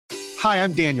Hi,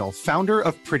 I'm Daniel, founder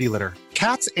of Pretty Litter.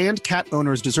 Cats and cat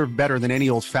owners deserve better than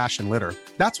any old-fashioned litter.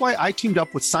 That's why I teamed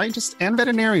up with scientists and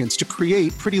veterinarians to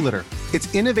create Pretty Litter.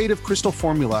 Its innovative crystal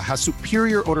formula has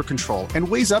superior odor control and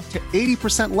weighs up to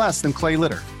 80% less than clay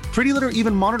litter. Pretty Litter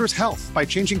even monitors health by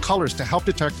changing colors to help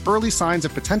detect early signs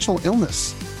of potential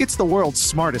illness. It's the world's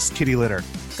smartest kitty litter.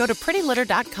 Go to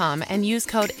prettylitter.com and use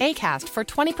code ACAST for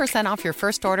 20% off your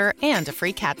first order and a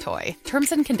free cat toy.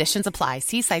 Terms and conditions apply.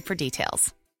 See site for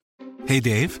details. Hey,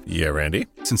 Dave. Yeah, Randy?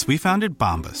 Since we founded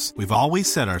Bombas, we've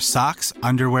always said our socks,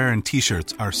 underwear, and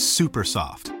T-shirts are super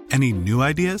soft. Any new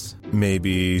ideas?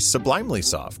 Maybe sublimely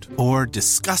soft. Or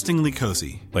disgustingly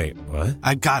cozy. Wait, what?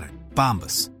 I got it.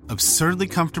 Bombas. Absurdly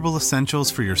comfortable essentials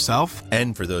for yourself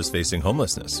and for those facing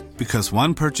homelessness. Because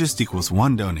one purchased equals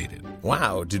one donated.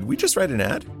 Wow, did we just write an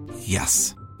ad?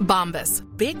 Yes. Bombas.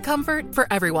 Big comfort for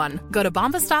everyone. Go to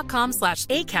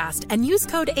bombas.com/ACAST and use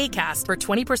code ACAST for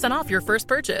 20% off your first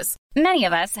purchase. Many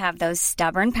of us have those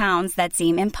stubborn pounds that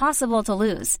seem impossible to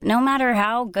lose, no matter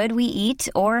how good we eat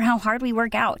or how hard we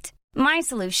work out. My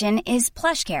solution is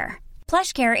PlushCare.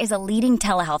 PlushCare is a leading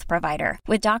telehealth provider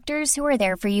with doctors who are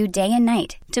there for you day and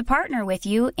night to partner with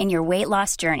you in your weight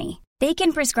loss journey. They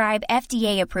can prescribe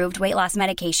FDA-approved weight loss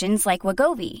medications like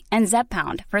Wegovy and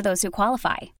Zepbound for those who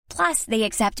qualify. Plus, they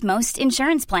accept most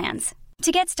insurance plans.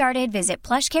 To get started, visit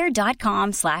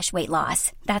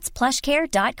plushcare.com/weightloss. That's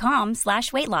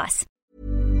plushcare.com/weightloss.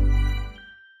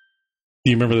 Do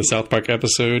you remember the South Park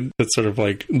episode that's sort of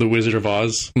like The Wizard of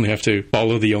Oz, and they have to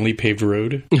follow the only paved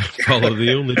road? Follow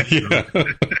the only paved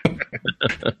road.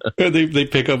 They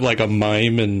pick up like a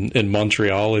mime in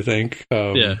Montreal, I think.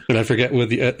 And I forget what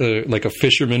the like a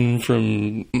fisherman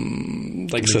from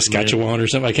like Saskatchewan or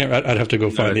something. I'd have to go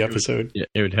find the episode. Yeah,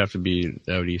 it would have to be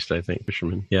out east, I think.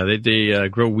 Fisherman. Yeah, they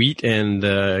grow wheat and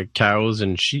cows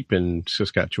and sheep in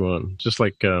Saskatchewan, just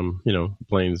like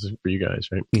plains for you guys,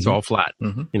 right? It's all flat.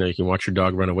 Mm-hmm. You can watch your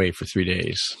dog run away for 3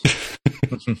 days. Which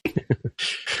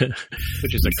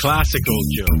is a classic old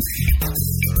joke. All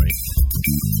right.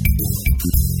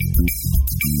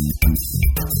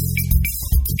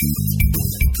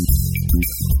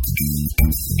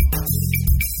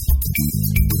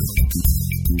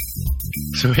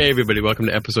 So, hey, everybody, welcome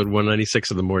to episode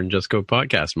 196 of the More Than Just Go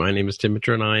podcast. My name is Tim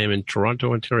Mitra, and I am in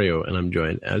Toronto, Ontario, and I'm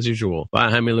joined, as usual, by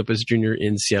Jaime Lopez Jr.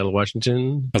 in Seattle,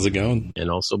 Washington. How's it going?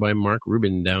 And also by Mark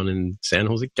Rubin down in San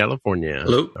Jose, California.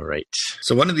 Hello. All right.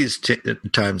 So one of these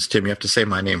times, Tim, you have to say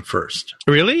my name first.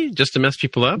 Really? Just to mess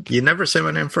people up? You never say my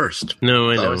name first.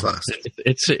 No, I know. Always last.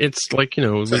 It's like,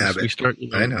 we start,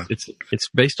 I know. It's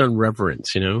based on reverence,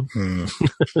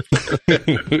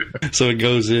 So it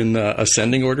goes in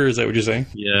ascending order, is that what you're saying?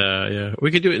 Yeah. We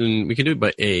could do it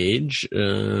by age.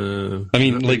 Think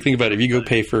about it. If you go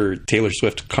pay for Taylor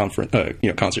Swift concert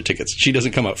tickets, she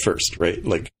doesn't come out first, right?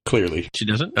 Like, clearly. She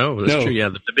doesn't? Oh, that's true. Yeah,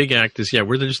 the big act is,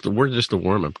 we're just the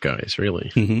warm-up guys,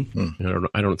 really. Mm-hmm.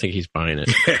 I don't think he's buying it.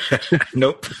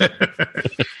 Nope.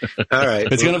 All right.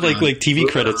 It's kind of like TV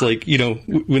credits, like,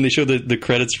 when they show the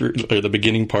credits for, or the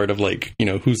beginning part of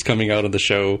who's coming out of the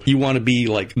show, you want to be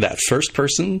like that first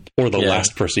person or the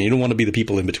last person. You don't want to be the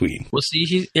people in between. Well, see,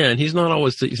 and he's not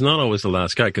always the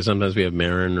last guy, because sometimes we have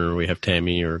Marin or we have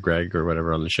Tammy or Greg or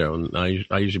whatever on the show, and I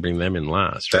usually bring them in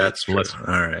last. Right? That's true.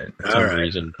 All right.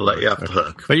 Reason. I'll let you off the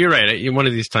hook. But you're right. One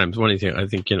of these times, I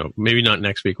think, maybe not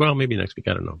next week. Well, maybe next week.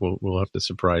 I don't know. We'll have to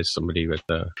surprise somebody with,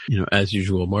 as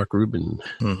usual, Mark Rubin.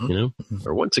 Mm-hmm.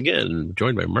 Or once again,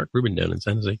 joined by Mark Rubin down in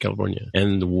San Jose, California,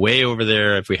 and way over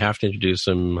there. If we have to introduce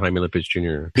him, Jaime Lopez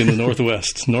Jr. in the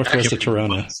northwest of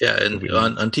Toronto. Yeah, and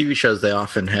on TV shows they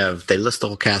often they list the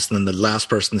whole cast, and then the last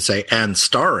person to say "and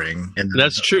starring." And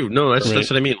that's true. No, that's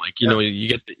what I mean. Like you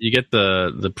get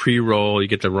the pre-roll, you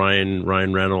get the Ryan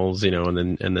Reynolds,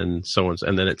 and then so on,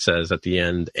 and then it says at the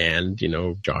end, and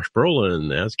Josh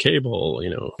Brolin as Cable,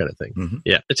 kind of thing. Mm-hmm.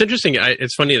 Yeah, it's interesting.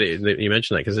 It's funny that you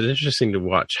mentioned that, because it's interesting to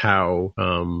watch how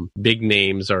big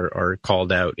names are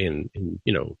called out in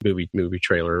movie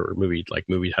trailer or movie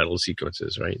title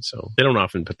sequences, right? So they don't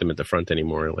often put them at the front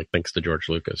anymore, like thanks to George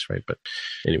Lucas, right? But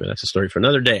anyway, that's a story for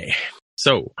another day.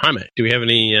 So, Jaime, do we have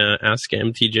any Ask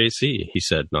MTJC? He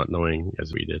said, not knowing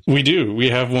as we did. We do. We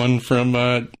have one from,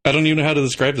 I don't even know how to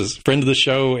describe this, friend of the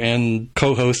show and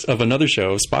co-host of another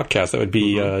show, Spotcast. That would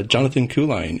be Jonathan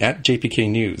Kuline at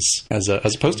JPK News. As a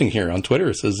posting here on Twitter,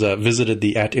 it says, visited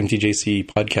the at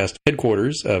MTJC podcast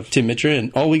headquarters of Tim Mitra,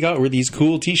 and all we got were these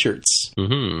cool t-shirts.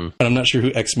 And I'm not sure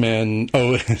who X-Man...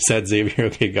 Oh, Sad Xavier.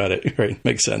 Okay, got it. Right,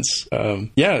 makes sense.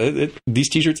 These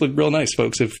t-shirts look real nice,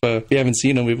 folks. If you haven't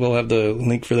seen them, we will have the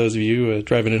link for those of you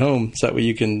driving it home, so that way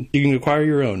you can acquire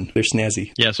your own. They're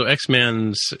snazzy. Yeah, so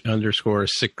X-Man's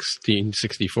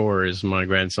 _1664 is my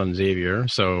grandson Xavier,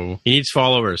 so he needs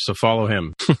followers, so follow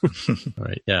him. All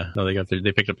right, yeah. No,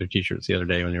 they picked up their t-shirts the other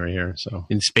day when they were here, so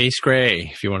in space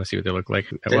gray, if you want to see what they look like.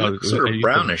 They look sort of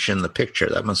brownish in the picture.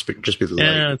 That must just be the light.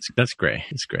 Yeah, that's gray.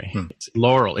 It's gray. It's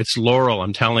Laurel. It's Laurel.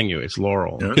 I'm telling you, it's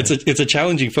Laurel. Okay. It's a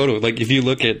challenging photo. Like if you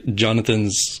look at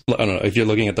Jonathan's, I don't know, if you're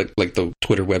looking at the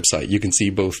Twitter website, you can see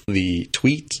both the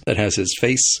tweet that has his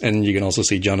face, and you can also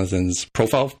see Jonathan's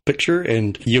profile picture,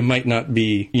 and you might not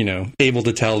be, able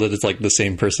to tell that it's like the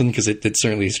same person, because it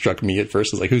certainly struck me at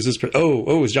first. It's like, who's this person?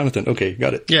 Oh, it's Jonathan. Okay,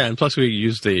 got it. Yeah, and plus we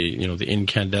use the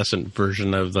incandescent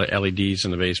version of the LEDs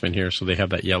in the basement here, so they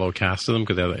have that yellow cast to them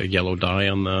because they have a yellow dye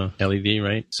on the LED,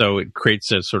 right? So it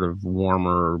creates a sort of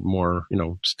warmer, more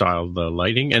styled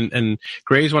lighting, and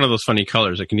gray is one of those funny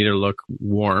colors. It can either look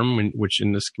warm, which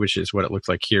is what it looks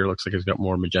like here. It looks like it's got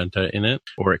more magenta in it,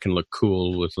 or it can look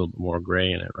cool with a little bit more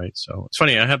gray in it, right? So it's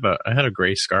funny. I had a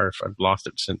gray scarf. I've lost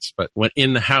it since, but when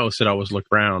in the house it always looked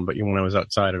brown, but when I was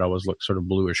outside it always looked sort of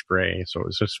bluish gray. So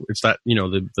it's that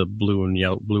the blue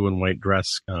and white dress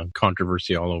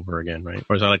controversy all over again, right?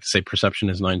 Or as I like to say, perception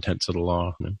is 9/10 of the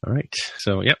law. All right.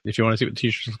 So yeah, if you want to see what the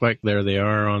t-shirts look like, there they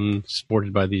are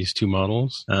sported by these two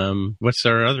models. What's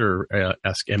our other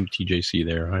Ask MTJC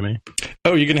there, Jaime?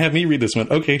 Oh, you're gonna have me read this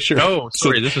one? Okay, sure. Oh,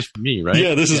 sorry, this is for me, right?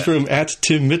 Yeah, this is from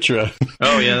 @Tim Mitra.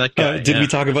 Oh yeah, that guy. Did we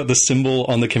talk about the symbol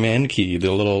on the command key,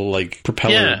 the little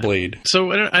propeller blade?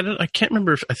 So I can't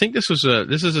remember. I think this is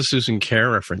a Susan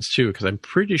Kerr reference too, because I'm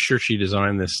pretty sure she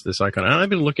designed this icon. And I've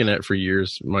been looking at it for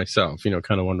years myself.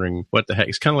 Kind of wondering what the heck.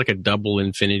 It's kind of like a double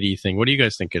infinity thing. What do you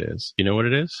guys think it is? You know what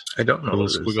it is? I don't know. A little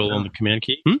squiggle on the command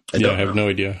key. I have no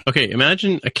idea. Okay,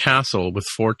 imagine a castle with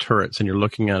 4 turrets, and you're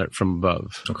looking at it from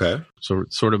above. Okay. So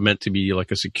it's sort of meant to be like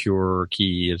a secure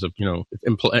key, as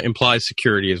implies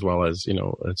security as well as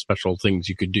special things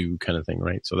you could do, kind of thing,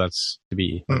 right? So that's to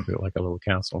be like a little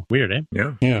castle. Weird, eh?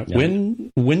 Yeah.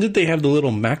 When did they have the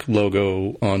little Mac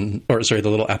logo the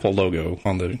little Apple logo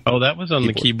on the? Oh, that was on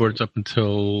keyboard. The keyboards up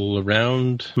until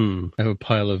around. I have a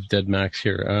pile of dead Macs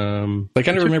here. I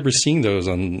kind of remember seeing those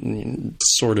on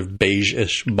sort of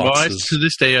beige-ish boxes. Well, to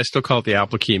this day, I still call it the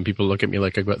Apple key, and people look at me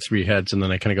like I've got 3 heads, and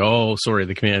then I kind of go, "Oh, sorry,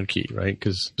 the command key." Right,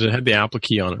 because it had the Apple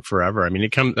key on it forever. I mean,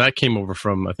 that came over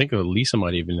from, I think Lisa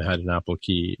might even had an Apple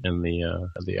key, and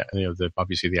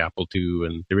obviously the Apple II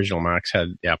and the original Macs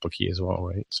had the Apple key as well,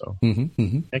 right? So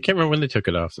I can't remember when they took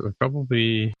it off. It was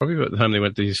probably about the time they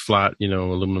went to these flat,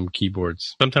 aluminum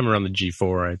keyboards. Sometime around the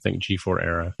G4, I think G4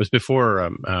 era. It was before.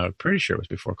 Pretty sure it was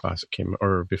before Classic came,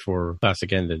 or before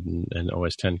Classic ended and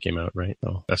OS 10 came out, right?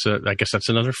 So I guess that's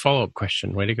another follow-up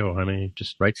question. Way to go, honey.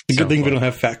 Just write. Good thing we don't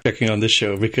have fact checking on this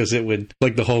show, because it would,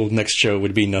 like, the whole next show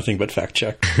would be nothing but fact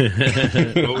check.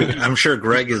 I'm sure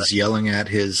Greg is yelling at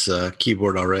his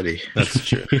keyboard already. That's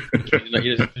true.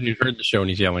 You've heard the show and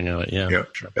he's yelling at it. Yeah.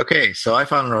 Sure. Okay, so I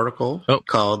found an article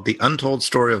called "The Untold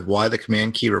Story of Why the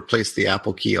Command Key Replaced the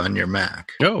Apple Key on Your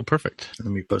Mac." Oh, perfect.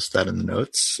 Let me post that in the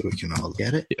notes so we can all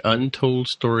get it. The untold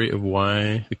story of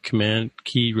why the command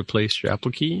key replaced your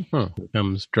Apple key. Here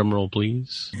comes drumroll,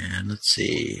 please. And let's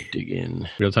see. Dig in.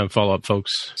 Real-time follow-up,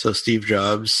 folks. So Steve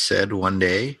Jobs said one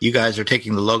day, "You guys are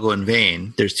taking the logo in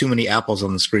vain. There's too many apples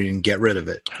on the screen. Get rid of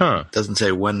it." Doesn't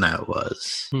say when that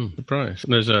was. Surprise.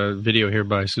 There's a video here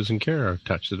by Susan Kerr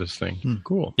attached to this thing.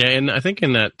 Cool. Yeah, and I think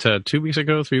in that 3 weeks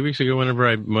ago, whenever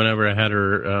I had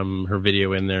her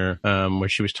video in there, where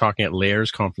she was talking at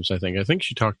Layers conference, I think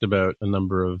she talked about a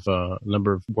number of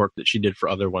work that she did for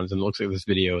other ones, and it looks like this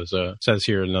video says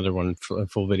here another one, a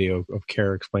full video of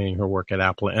Kerr explaining her work at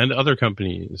Apple and other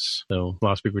companies. So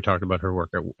last week we talked about her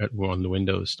work on the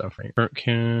Windows stuff, right?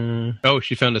 Oh,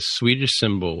 she found a Swedish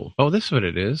symbol. Oh, this is what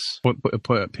it is.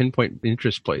 Pinpoint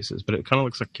interest places, but it kind of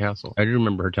looks like a castle. I do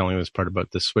remember her telling this part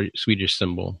about the Swedish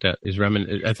symbol that is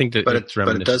reminiscent. I think that it's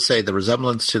reminiscent. But it does say the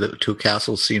resemblance to a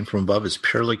castle seen from above is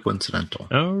purely coincidental.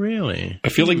 Oh, really? I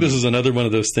feel like this is another one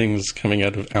of those things coming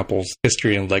out of Apple's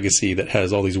history and legacy that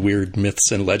has all these weird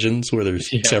myths and legends where there's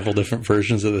several different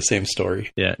versions of the same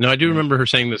story. Yeah. No, I do remember her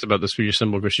saying this about the Swedish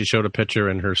symbol because she showed a picture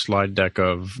in her slide deck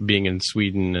of being in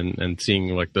Sweden and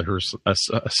seeing like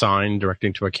a sign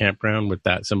directing to a campground with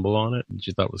that symbol on it.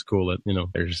 She thought it was cool that,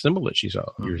 there's a symbol that she saw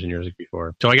years and years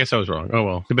before. So I guess I was wrong. Oh,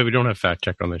 well. But we don't have fact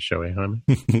check on this show, eh, Hyman?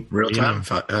 Real time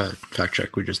fact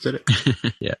check. We just did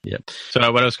it. Yeah.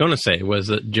 So what I was going to say was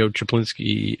that Joe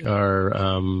Chaplinsky, our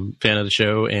fan of the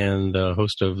show and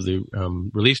host of the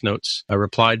release notes,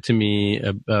 replied to me me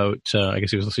about, I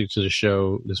guess he was listening to the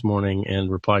show this morning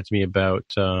and replied to me about,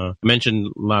 I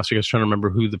mentioned last week, I was trying to remember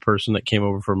who the person that came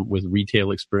over with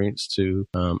retail experience to,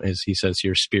 as he says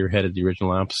here, spearheaded the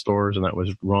original app stores. And that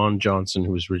was Ron Johnson,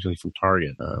 who was originally from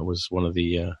Target, was one of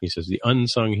the, he says, the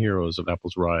unsung heroes of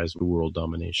Apple's rise to world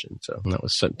domination. So that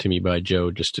was sent to me by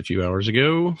Joe just a few hours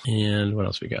ago. And what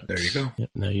else we got? There you go. Yeah,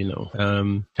 now you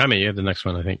know. Tommy, you have the next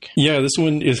one, I think. Yeah, this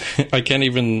one is, I can't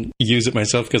even use it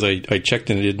myself because I checked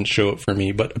and it didn't show it for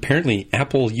me. But apparently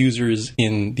Apple users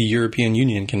in the European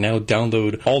Union can now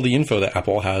download all the info that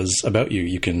Apple has about you.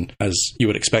 You can, as you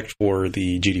would expect for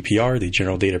the GDPR, the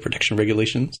General Data Protection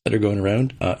Regulations that are going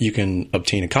around, you can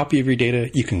obtain a copy of your data,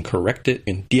 you can correct it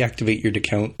and deactivate your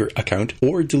account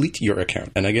or delete your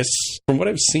account. And I guess from what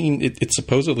I've seen, it's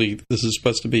supposedly, this is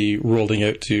supposed to be rolling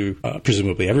out to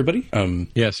presumably everybody.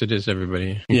 Yes, it is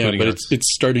everybody. Yeah, but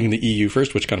it's starting in the EU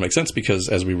first, which kind of makes sense because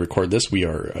as we record this, we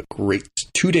are a great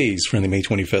 2 days from the May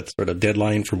 25th sort of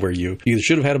deadline from where you either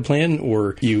should have had a plan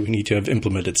or you need to have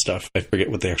implemented stuff. I forget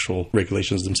what the actual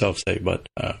regulations themselves say, but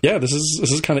yeah, this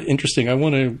is kind of interesting. I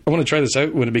want to try this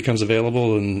out when it becomes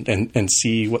available and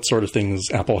see what sort of things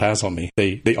Apple has on me.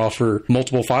 They offer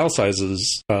multiple file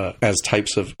sizes as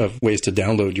types of ways to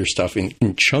download your stuff in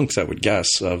chunks, I would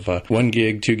guess, of 1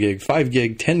 gig, 2 gig, 5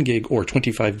 gig, 10 gig, or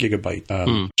 25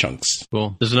 gigabyte chunks.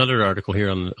 Cool. There's another article here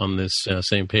on this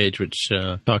same page which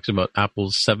talks about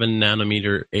Apple's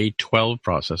 7-nanometer A12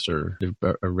 processor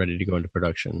are ready to go into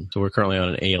production. So we're currently on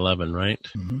an A11, right?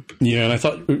 Mm-hmm. Yeah, and I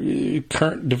thought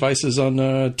current devices on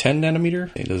 10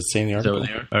 nanometer. Does it say in the article?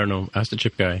 I don't know. Ask the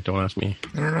chip guy. Don't ask me.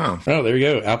 I don't know. Oh, there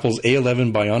you go. Apple's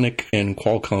A11 Bionic and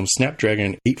Qualcomm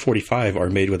Snapdragon 845 are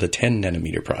made with a 10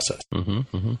 nanometer process.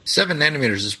 7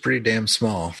 nanometers is pretty damn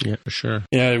small. Yeah, for sure.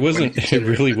 Yeah, it wasn't. It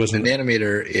really wasn't. A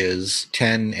nanometer is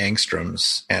 10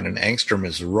 angstroms, and an angstrom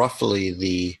is roughly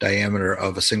the diameter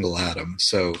of a single atom.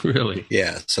 So really,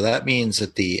 yeah. So that means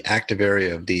that the active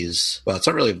area of these, well, it's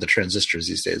not really of the transistors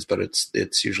these days, but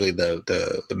it's usually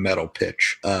the metal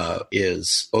pitch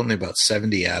is only about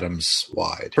 70 atoms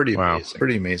wide. Pretty amazing.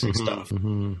 Pretty amazing stuff.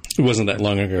 It wasn't that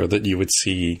long ago that you would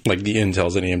see like the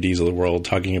Intels and AMDs of the world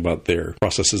talking about their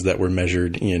processes that were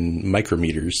measured in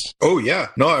micrometers. Oh yeah,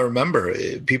 no, I remember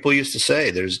people used to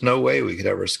say there's no way we could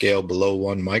ever scale below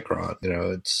 1 micron. You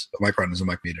know, it's a micron is a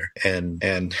micrometer,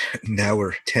 and now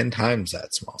we're 10 times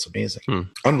that small. It's amazing,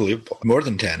 unbelievable. More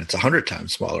than 10. It's 100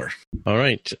 times smaller. All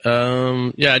right.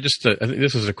 Yeah, I think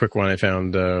this is a quick one I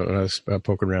found when I was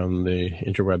poking around the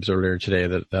interwebs earlier today.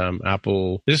 That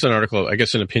Apple. This is an article, I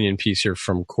guess, an opinion piece here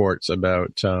from Quartz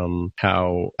about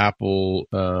how Apple,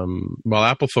 while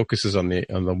Apple focuses on the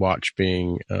watch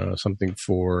being something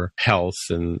for health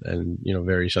and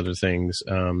various other things.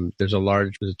 There's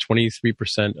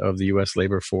 23% of the U.S.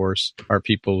 labor force are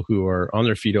people who are on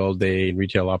their feet all day in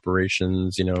retail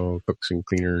operations, cooks and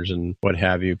cleaners and what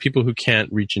have you. People who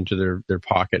can't reach into their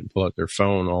pocket and pull out their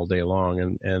phone all day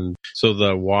long, and so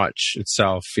the watch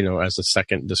itself, as a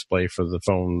second display for the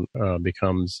phone,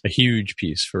 becomes a huge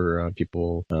piece for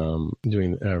people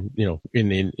doing,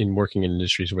 in working in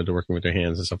industries where they're working with their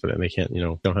hands and stuff like that. And they can't,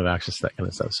 don't have access to that kind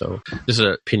of stuff. So this is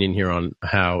an opinion here on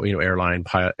how airline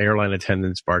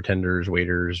attendants, bartenders,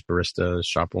 waiters, baristas,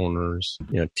 shop owners,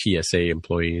 TSA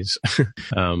employees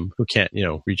who can't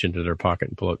reach into their pocket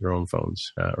and pull out their own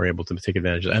phones are able to take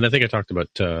advantage of it. And I think I talked about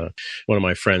one of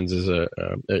my friends is a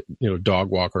dog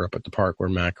walker up at the park where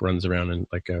Mac runs around in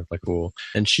like a pool.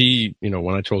 And she,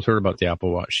 when I told her about the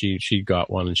Apple Watch, she got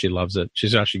one and she loves it.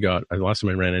 She's actually got, the last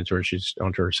time I ran into her, she's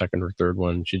onto her second or third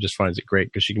one. She just finds it great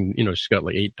because she can, she's got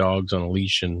like 8 dogs on a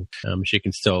leash and she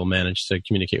can still manage to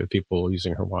communicate with people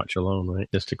using her watch alone, right?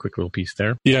 Just a quick little piece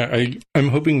there. Yeah, I'm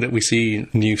hoping that we see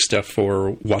new stuff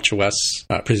for watchOS,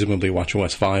 presumably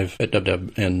watchOS 5 at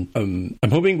DubDub, and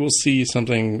I'm hoping we'll see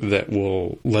something that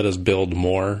will let us build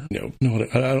more, I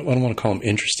don't want to call them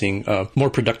interesting, more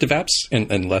productive apps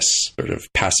and less sort of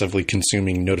passively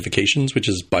consuming notifications, which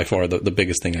is by far the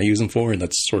biggest thing I use them for, and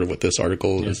that's sort of what this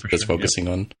article is focusing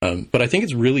on. But I think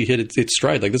it's really hit its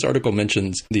stride. Like this article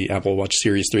mentions the Apple Watch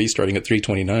Series 3 starting at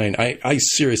 $329. I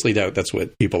seriously doubt that's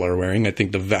what people are wearing. I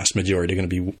think the vast majority are going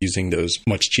to be using those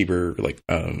much cheaper, like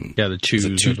the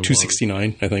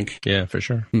 $269, I think. Yeah, for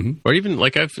sure. Or even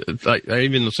like I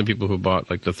even know some people who bought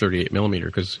like the 38 millimeter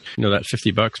because that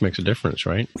 $50 makes a difference,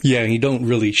 right? Yeah, and you don't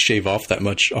really shave off that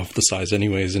much off the size,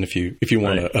 anyways. And if you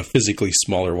want a physically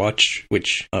smaller watch,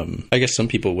 which I guess some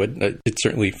people would, it's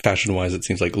certainly fashion wise, it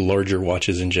seems like larger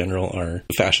watches in general are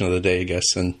the fashion of the day, I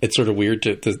guess. And it's sort of weird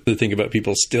to think about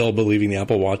people still believing the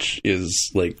Apple Watch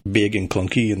is like big and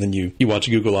clunky, and then you watch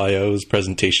Google I/O's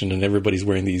presentation and everybody's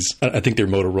wearing these, I think they're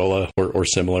Motorola or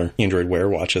similar Android Wear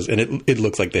watches, and it it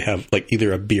looks like they have like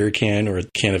either a beer can or a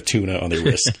can of tuna on their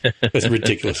wrist. It's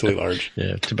ridiculously large.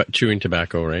 Yeah, chewing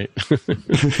tobacco, right?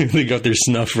 They got their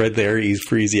snuff right there,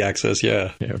 for easy access.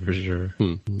 Yeah, for sure.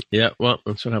 Yeah, well,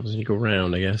 that's what happens when you go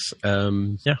round, I guess.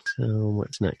 Yeah. So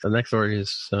what's next? The next story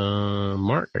is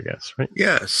Mark, I guess, right?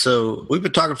 Yeah. So we've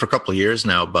been talking for a couple of years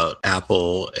now about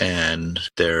Apple and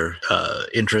their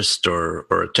interest or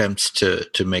attempts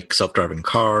to make self-driving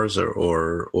cars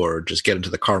or just get into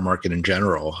the car market in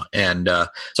general. And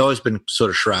it's always been sort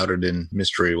of shrouded in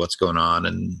mystery what's going on.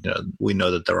 And we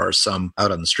know that there are some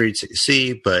out on the streets that you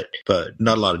see, but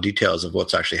not a lot of details of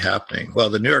what's actually happening. Well,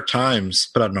 the New York Times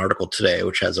put out an article today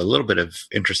which has a little bit of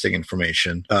interesting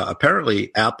information.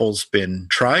 Apparently, Apple's been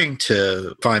trying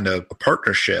to find a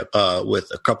partnership with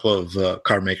a couple of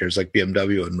car makers like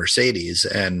BMW and Mercedes,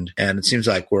 and it seems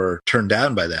like we're turned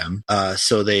down by them.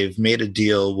 So they've made a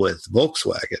deal with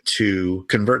Volkswagen to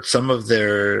convert some of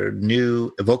their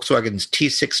new Volkswagen's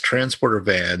T6 transporter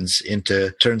vans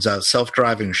into, turns out,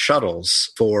 self-driving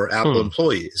shuttles for Apple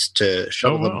employees to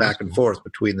shuttle them back and forth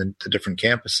between the different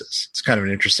campuses. It's kind of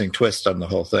an interesting twist on the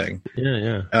whole thing.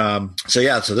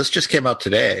 So this just came out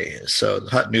today. So the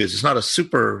hot news. It's not a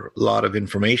super lot of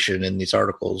information in these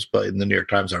articles, but in the New York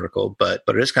Times article, but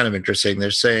it is kind of interesting.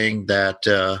 They're saying that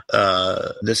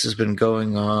this has been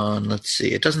going on. Let's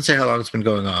see. It doesn't say how long it's been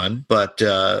going on, but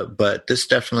this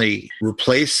definitely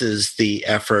replaces the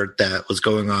effort that was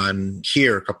going on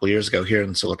here a couple of years ago here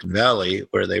in Silicon Valley,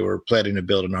 where they were planning to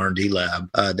build an R&D lab.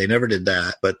 They never did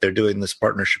that, but they're doing this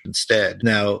partnership instead.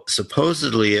 Now,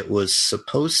 supposedly it was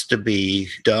supposed to be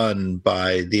done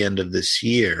by the end of this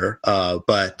year,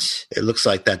 but it looks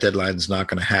like that deadline is not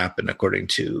going to happen, according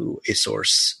to a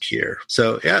source here.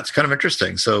 So yeah, it's kind of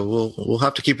interesting. So we'll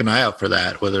have to keep an eye out for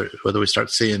that, whether we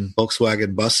start seeing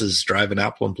Volkswagen buses driving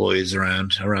Apple employees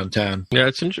around town. Yeah,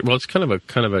 it's it's kind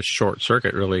of a short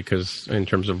circuit, really, because in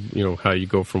terms of how you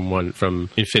go from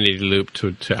Infinity Loop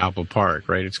to Apple Park,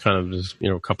 right? It's kind of just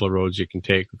a couple of roads you can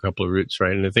take, a couple of routes,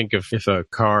 right? And I think if a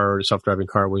self-driving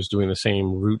car was doing the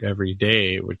same route every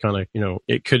day, it would kind of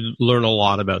it could learn a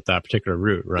lot about that particular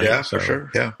route, right? Yeah, for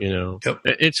sure. Yeah,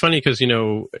 it's funny because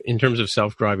in terms of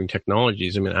self-driving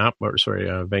technologies, I mean,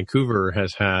 Vancouver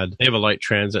they have a light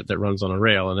transit that runs on a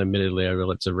rail, and admittedly,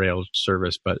 it's a rail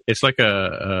service, but it's like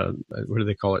a what do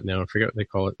they call it now? I forget what they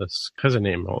call it. This has a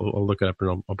name. I'll look it up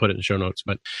and I'll put it in the show notes.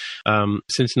 But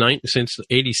since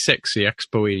 '86, the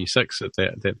Expo '86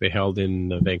 that they held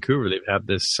in Vancouver, they've had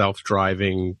this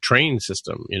self-driving train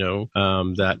system,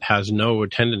 that has no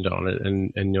attendant on it,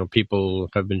 and people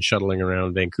have been shuttling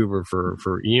around Vancouver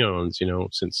for eons,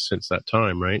 since that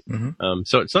time, right? Mm-hmm.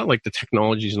 So it's not like the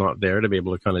technology is not there to be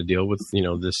able to kind of deal with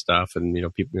this stuff and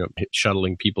people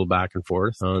shuttling people back and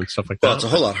forth and stuff like that. Well, it's a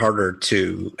whole lot harder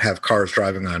to have cars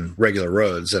driving on regular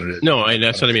roads than it is. No,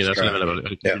 that's what I mean. That's what I meant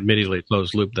about it. Yeah. Admittedly,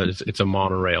 closed loop. That it's a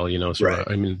monorail, So right.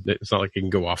 I mean, it's not like it can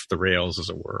go off the rails, as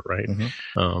it were, right?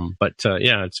 Mm-hmm. But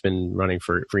it's been running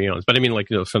for eons. But I mean,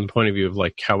 from the point of view of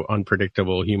how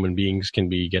unpredictable human beings can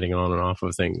be getting on and off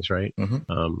of things, right?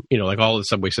 Mm-hmm. Like all the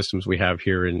subway systems we have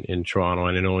here in Toronto,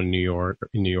 and I know in New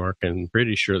York, and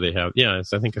pretty sure they have. Yeah,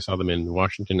 I think I saw them in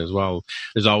Washington as well.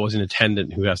 There's always an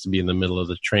attendant who has to be in the middle of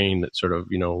the train that sort of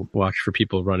watch for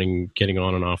people getting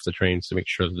on and off the trains to make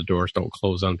sure that the doors don't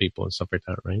close on people and stuff like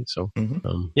that, right? So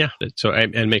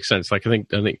and it makes sense. Like I think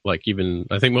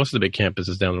most of the big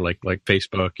campuses down there, like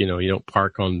Facebook, you don't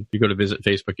park you go to visit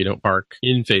Facebook, you don't park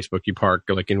in Facebook, you park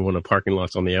like in one of the parking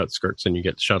lots on the outskirts, and you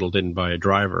get shuttled in by a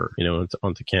driver,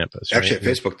 onto campus. Actually, right?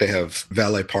 at Facebook, they have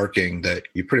valet parking that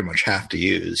you pretty much have to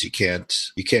use. You can't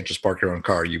just park your own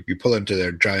car. You pull into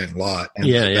their giant lot, and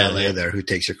there's a valet there who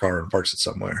takes your car and parks it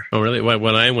somewhere. Oh, really?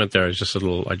 When I went there, I just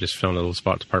found a little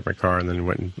spot to park my car, and then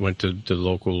went to the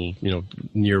local,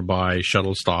 nearby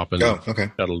shuttle stop, and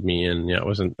shuttled me in. Yeah, it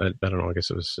wasn't. I don't know. I guess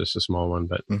it was just a small one,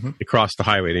 but across the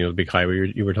highway, the big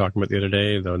highway you were talking about the other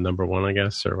day, the number 1, I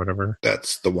guess, or whatever.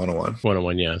 That's the 101.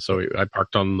 101, yeah. So I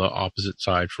parked on the opposite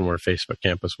side from where Facebook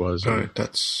campus was.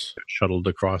 That's shuttled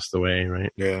across the way,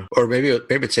 right? Yeah, or maybe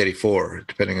it's 84,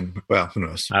 depending on. Well, who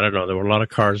knows? I don't know. There were a lot of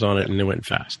cars on it, and it went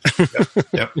fast.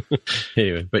 Yep.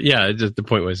 Anyway, but yeah, the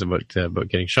point was about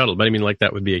getting shuttled. But I mean, like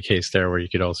that would be a case there where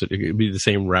it could be the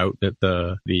same route that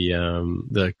the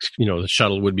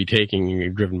shuttle would be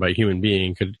taking, driven by a human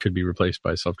being, could be replaced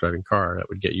by a self-driving car that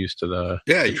would get used to the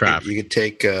traffic. You could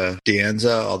take De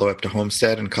Anza all the way up to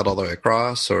Homestead and cut all the way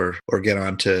across, or get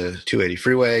onto 280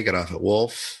 freeway, get off at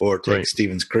Wolf, or take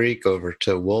Stevens Creek over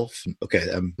to Wolf. Okay,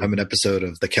 I'm an episode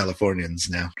of The Californians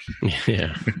now.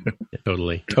 Yeah.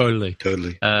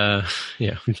 Totally.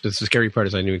 Yeah. The scary part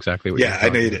is I knew exactly what you were talking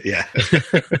about. I know you did. Yeah.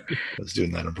 I was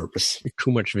doing that on purpose.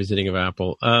 Too much visiting of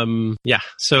Apple.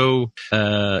 So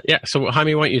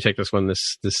Jaime, why don't you take this one,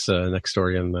 this next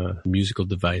story on the musical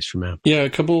device from Apple? Yeah, a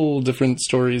couple different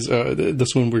stories.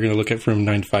 This one we're going to look at from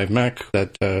 9to5Mac,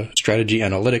 that Strategy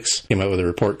Analytics came out with a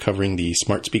report covering the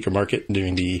smart speaker market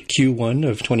during the Q1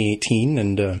 of 2018.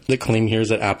 And the claim here is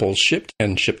that Apple shipped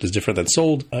is different than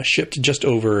sold, shipped just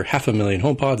over 500,000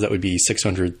 HomePods. That would be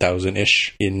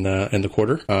 600,000-ish in the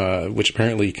quarter, which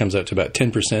apparently comes out to about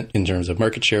 10% in terms of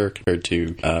market share compared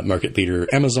to market leader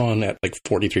Amazon at like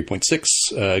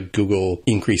 43.6, Google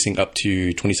increasing up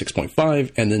to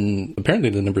 26.5, and then apparently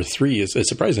the number 3 is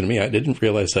surprising to me. I didn't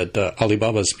realize that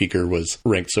Alibaba's speaker was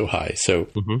ranked so high. So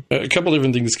a couple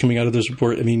different things coming out of this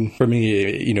report. I mean, for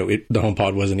me, the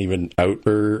HomePod wasn't even out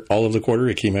for all of the quarter.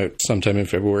 It came out sometime in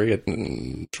February,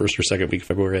 first or second week of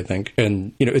February, I think.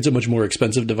 And, it's a much more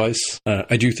expensive device.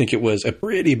 I do think it was a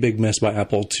pretty big mess by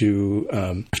Apple to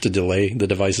have to delay the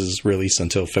device's release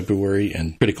until February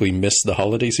and critically miss the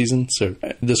holiday season. So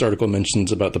this article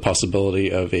mentions about the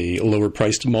possibility of a lower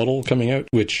priced model coming out,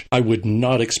 which I would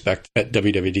not expect at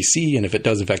WWDC. And if it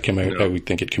does in fact come out, I would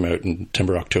think it'd come out in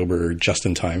September, October, just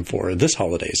in time for this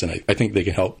holidays. And I think they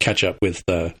can help catch up with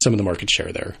some of the market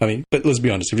share there. I mean, but let's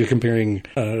be honest, if you're comparing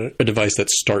a device that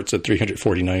starts at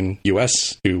 $349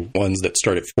 US to ones that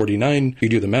start at $49, you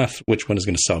do the math, which one is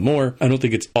going to sell more? I don't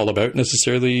think it's all about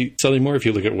necessarily selling more. If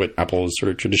you look at what Apple has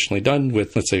sort of traditionally done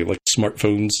with, let's say, like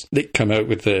smartphones, they come out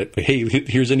with hey,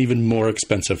 here's an even more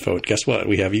expensive phone. Guess what?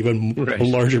 We have even a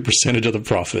larger percentage of the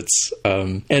profits.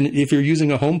 And if you're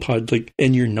using a HomePod,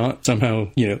 and you're not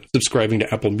somehow, subscribing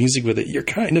to Apple Music with it, you're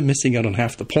kind of missing out on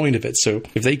half the point of it. So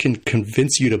if they can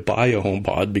convince you to buy a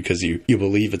HomePod because you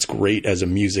believe it's great as a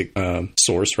music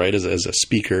source, right, as a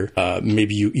speaker,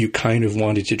 maybe you kind of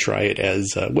wanted to try it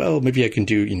as, maybe I can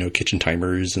do, kitchen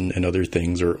timers and other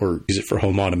things or use it for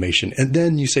home automation. And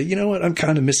then you say, you know what, I'm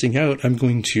kind of missing out. I'm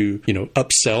going to,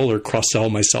 upsell or cross-sell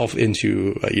myself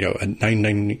into, a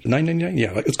 $9.99.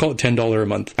 Yeah, let's call it $10 a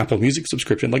month Apple Music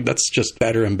subscription. Like, that's just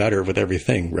better and better with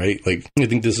everything, right? Like, I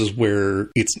think this is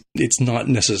where it's not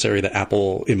necessary that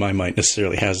Apple, in my mind,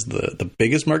 necessarily has the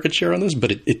biggest market share on this,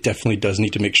 but it definitely does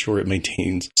need to make sure it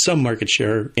maintains some market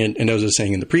share. And as I was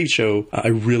saying in the pre-show, I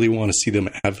really want to see them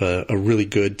have a really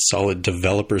good, solid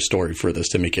developer story for this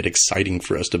to make it exciting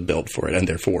for us to build for it, and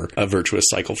therefore a virtuous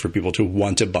cycle for people to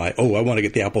want to buy, I want to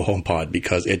get the Apple HomePod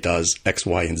because it does X,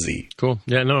 Y, and Z. Cool.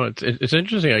 Yeah, no, it's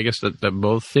interesting, I guess, that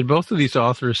both of these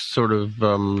authors sort of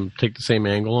take the same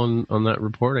angle on that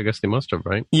report. I guess they must have,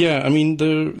 right? Yeah, I mean,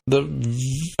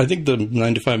 I think the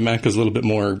 9to5Mac is a little bit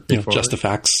more just the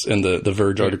facts, and the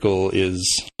Verge article is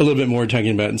a little bit more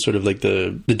talking about sort of like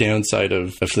the downside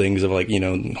of things of like,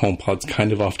 HomePod's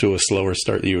kind of off to a slower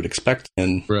start than you would expect.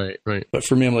 And right. But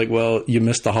for me, I'm like, well, you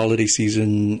missed the holiday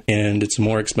season and it's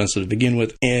more expensive to begin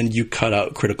with, and you cut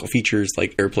out critical features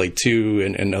like AirPlay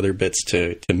 2 and other bits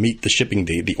to meet the shipping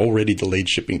date, the already delayed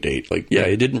shipping date. Like, yeah,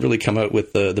 it didn't really come out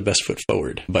with the best foot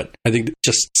forward. But I think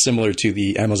just similar to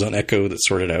the Amazon Echo that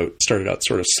started out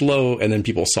sort of slow, and then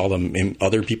people saw them in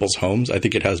other people's homes, I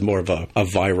think it has more of a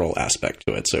viral aspect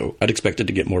to it. So I'd expect it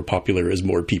to get more popular as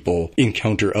more people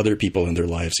encounter other people in their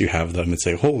lives who have them and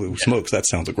say, holy smokes, that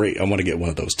sounds great. I want to get one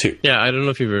of those too. Yeah, I don't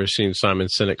know if you've ever seen Simon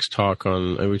Sinek's talk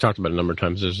on, and we talked about it a number of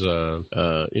times, there's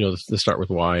the Start With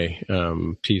Why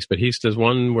piece, but he does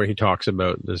one where he talks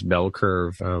about this bell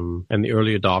curve and the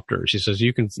early adopters. He says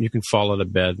you can fall out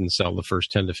of bed and sell the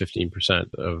first 10 to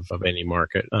 15% of any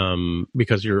market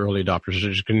because your early adopters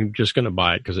are just going to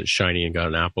buy it because it's shiny and got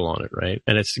an Apple on it, right?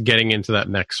 And it's getting into that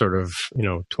next sort of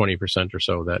 20% or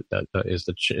so that is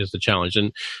the challenge.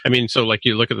 And I mean, so like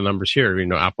you look at the numbers here,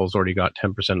 Apple's already got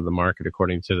 10% of the market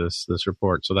according to this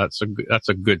report. So that's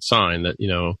a good sign that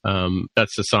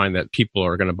that's a sign that people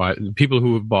are going to buy. People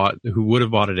who would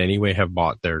have bought it anyway have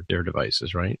bought their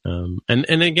devices, right?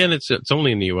 And again, it's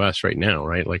only in the US right now,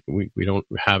 right? Like we don't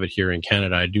have it here in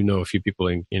Canada. I do know a few people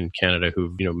in Canada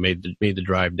who've made the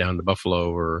drive down to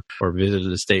Buffalo or visited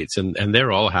the States, and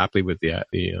they're all happy with the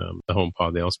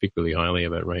HomePod. They all speak really highly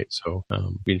of it, right? So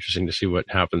it'll be interesting to see what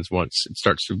happens once it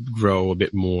starts to grow a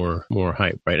bit more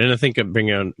hype, right? And I think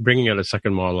bringing out a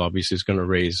second model obviously is going to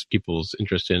raise people's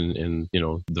interest in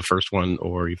the first one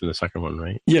or even the second one,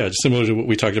 right? Yeah, similar to what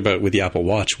we talked about with the Apple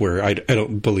Watch, where I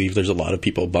don't believe there's a lot of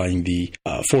people buying the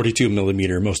 42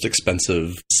 millimeter most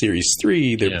expensive Series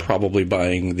 3. They're probably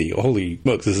buying the holy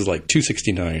smokes, this is like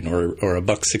 $269 or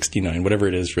 $169, whatever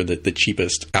it is for the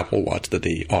cheapest Apple Watch that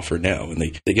they offer now, and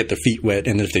they get their feet wet,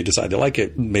 and if they decide they like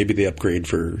it, maybe they upgrade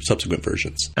for subsequent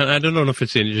versions. And I don't know if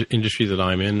it's the industry that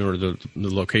I'm in or the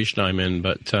the location I'm in,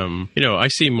 but I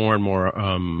see more and more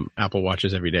Apple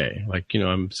Watches every day. Like,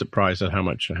 I'm surprised at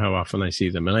how often I see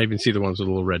them, and I even see the ones with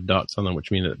little red dots on them,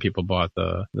 which mean that people bought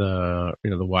the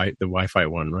Wi-Fi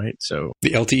one, right? So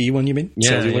the LTE one, you mean?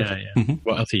 Yeah. Mm-hmm.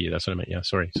 Well, LTE, that's what I meant. Yeah,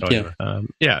 sorry.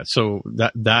 Yeah. So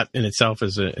that in itself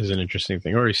is an interesting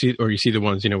thing. Or you see the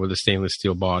ones with a stainless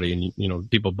steel body, and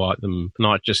people bought them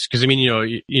not just because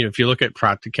if you look at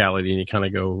practicality and you kind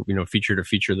of go feature to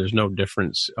feature, there's no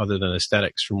difference other than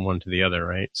aesthetics from one to the other,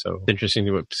 right? So it's interesting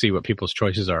to see what people's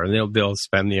choices are, and they'll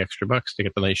spend the extra bucks to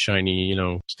get the nice shiny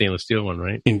stainless steel one,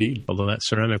 right? Indeed. Although that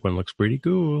ceramic one looks pretty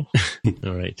cool.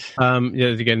 All right.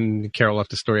 Again, Carol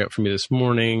left a story up for me this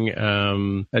morning.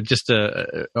 It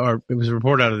was a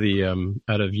report out of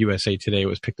USA Today. It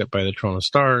was picked up by the Toronto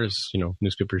Star, as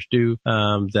newspapers do.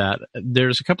 That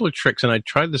there's a couple of tricks, and I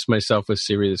tried this myself with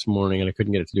Siri this morning, and I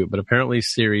couldn't get it to do it. But apparently,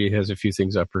 Siri has a few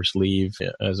things up her sleeve,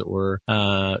 as it were,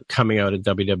 coming out at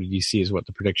WWDC is what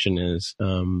the prediction is.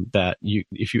 That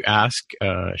if you ask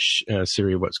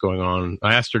Siri what's going on,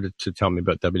 I asked her to tell me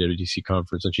about WWDC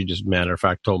conference, and she just matter of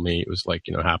fact told me it was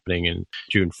happening in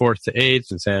June 4th to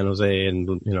 8th in San Jose, and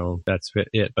that's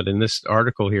it. But in this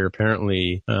article here,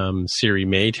 apparently Siri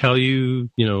may tell you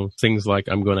things like,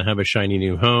 I'm going to have a shiny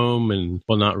new home, and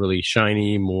not really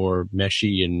shiny, more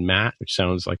meshy and matte, which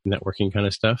sounds like networking kind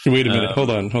of stuff. Wait a minute, hold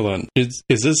on. Is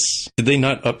this, did they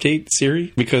not update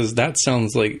Siri? Because that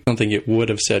sounds like something it would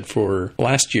have said for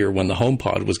last year when the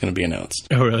HomePod was going to be announced.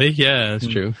 Oh, really? Yeah, that's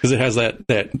true. Because it has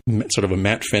that sort of a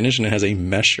matte finish, and it has a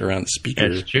mesh around the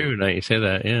speaker. That's true. Now you say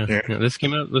that, yeah. This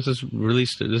came out, this is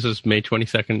May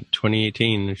 22nd,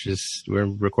 2018, which is, we're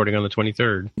recording on the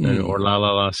 23rd. Or La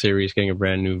La La Siri is getting a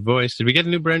brand new voice. Did we get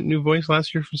a brand new voice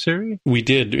last year from Siri? We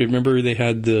did. Remember they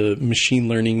had the machine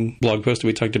learning blog post that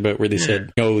we talked about where they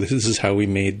said, this is how we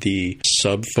made the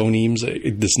sub phonemes.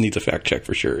 This needs a fact check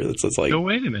for sure. It's like, oh,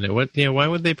 wait a minute. What? Yeah, why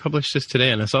would they publish this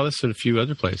today? And I saw this in a few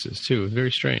other places too. It's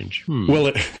very strange.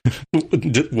 Well,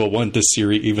 does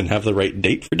Siri even have the right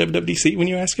date for WWDC when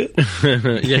you ask it?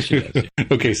 Yes, she does.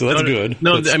 Okay, so that's good.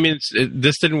 No, I mean,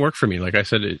 this didn't work for me. Like I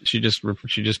said, she just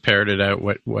parroted out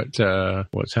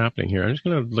what's happening here. I'm just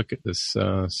going to look at this.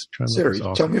 Siri,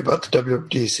 tell me about the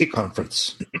WWDC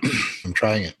conference. I'm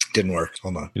trying it. Didn't work.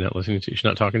 Hold on. You're not listening to. She's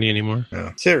not talking to you anymore.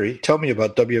 No. Siri, tell me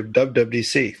about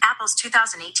WWDC. Apple's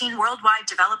 2018 Worldwide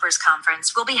Developers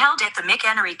Conference will be held at the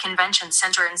McEnery Convention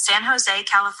Center in San Jose,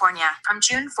 California, from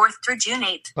June 4th through June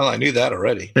 8th. Well, I knew that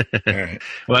already. All right.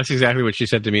 Well, that's exactly what she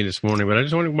said to me this morning. But I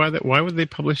just wondered why would they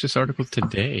publish this article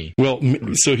today? Well,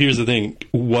 so here's the thing.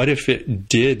 What if it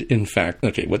did, in fact?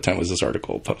 Okay, what time was this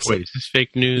article posted? Wait, is this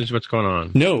fake news? What's going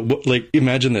on? No,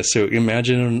 imagine this. So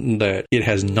imagine that it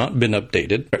has not been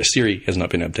updated. Siri has not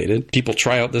been updated. People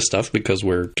try out this stuff because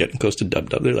we're getting close to dub.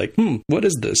 They're like, what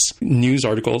is this? News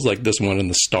articles like this one in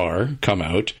the Star come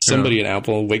out. Somebody at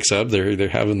Apple wakes up. They're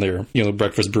having their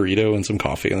breakfast burrito and some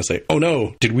coffee, and they say, "Oh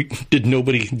no, did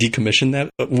nobody decommission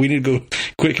that? We need to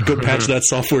go patch that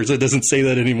software so it doesn't say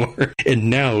that anymore." And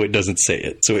now it doesn't say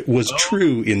it. So it was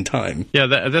true in time. Yeah,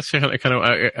 that's kind of. Like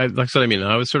I said,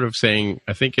 I was sort of saying,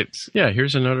 I think it's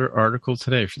here's another article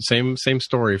today. Same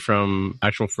story from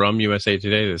USA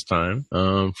Today this time.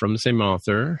 From the same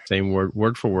author, same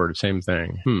word for word, same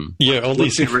thing. Yeah, all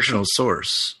these the original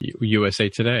source. USA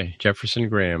Today, Jefferson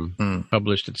Graham,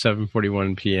 published at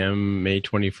 7:41 p.m. May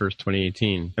 21st,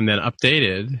 2018, and then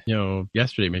updated,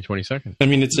 yesterday, May 22nd. I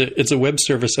mean, it's a web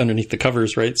service underneath the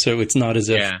covers, right? So it's not as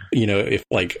if if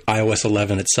like iOS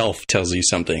 11 itself tells you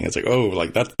something, it's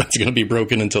like that's going to be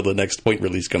broken until the next point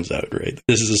release comes out, right?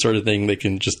 This is the sort of thing they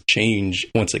can just change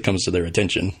once it comes to their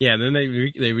attention. Yeah, and then they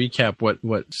recap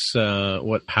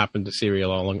what happened to Siri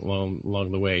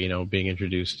along the way, being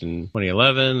introduced in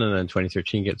 2011, and then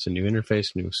 2013 gets a new interface,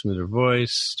 new smoother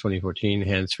voice. 2014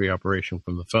 hands-free operation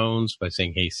from the phones by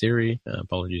saying, "Hey Siri."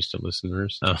 Apologies to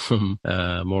listeners.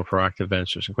 More proactive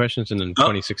answers and questions, and then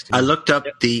 2016. I looked up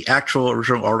the actual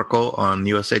original article on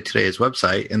USA Today's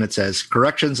website, and it says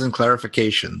corrections and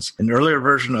clarifications. An earlier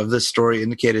version of this story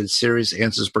indicated Siri's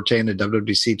answers pertain to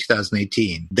WWDC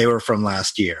 2018. They were from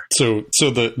last year. So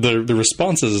the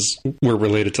responses were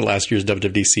related to last year's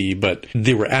WWDC, but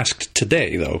they were asked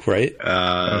today, though, right?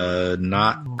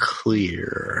 Not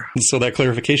clear. So that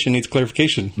clarification needs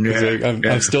clarification.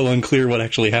 I'm still unclear what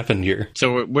actually happened here.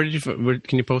 So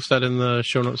can you post that in the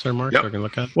show notes there, Mark? Yep. So I can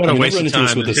look at it? What a waste of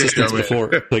time with assistants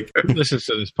before. Like, listens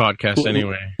to this podcast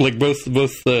anyway. Like both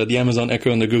the Amazon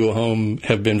Echo and the Google Home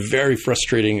have been very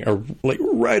frustrating, like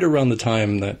right around the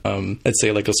time that let's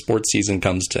say like a sports season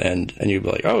comes to end, and you'd be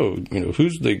like,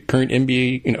 who's the current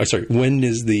NBA?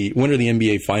 When are the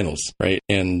NBA finals, right?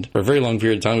 And for a very long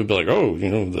period of time, we'd be like,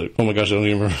 Oh my gosh, I don't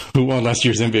even remember who won last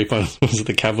year's NBA Finals. Was it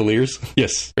the Cavaliers?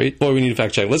 Yes, right? Well, we need to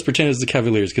fact check. Let's pretend it's the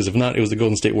Cavaliers, because if not, it was the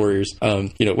Golden State Warriors.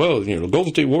 The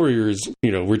Golden State Warriors,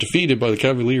 were defeated by the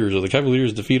Cavaliers, or the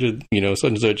Cavaliers defeated, such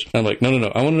and such. I'm like, no.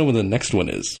 I want to know when the next one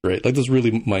is, right? Like, that's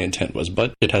really my intent was,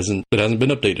 but it hasn't been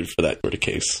updated for that sort of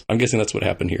case. I'm guessing that's what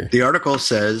happened here. The article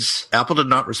says Apple did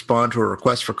not respond to a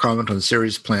request for comment on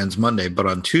Siri's plans Monday, but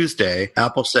on Tuesday,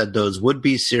 Apple said those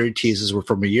would-be Siri teases were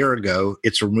from a year ago.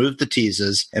 It's removed the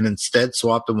teases and instead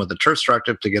swapped them with a terse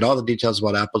directive to get all the details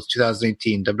about Apple's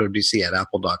 2018 WWDC at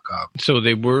apple.com. So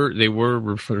they were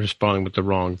responding with the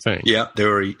wrong thing. Yeah, they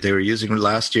were using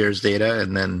last year's data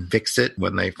and then fixed it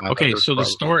when they found out. Okay, so the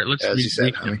story,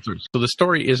 so the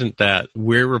story isn't that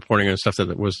we're reporting on stuff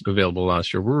that was available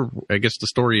last year. I guess the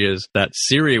story is that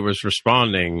Siri was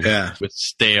responding with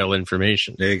stale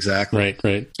information. Exactly.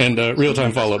 Right. And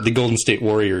real-time follow-up, the Golden State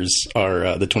Warriors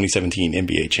are the 2017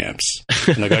 NBA champs.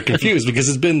 And I got confused because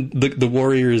it's been the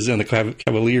Warriors and the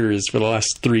Cavaliers for the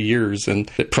last 3 years, and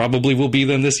it probably will be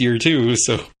them this year too,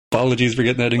 so... Apologies for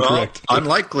getting that incorrect. Well,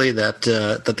 unlikely that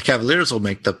the Cavaliers will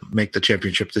make the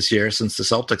championship this year, since the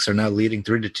Celtics are now leading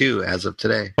 3-2 as of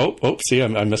today. See,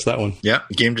 I missed that one. Yeah,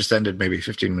 the game just ended maybe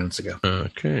 15 minutes ago.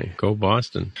 Okay, go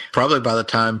Boston. Probably by the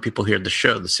time people hear the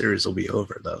show, the series will be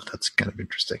over, though. That's kind of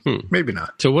interesting. Maybe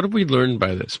not. So what have we learned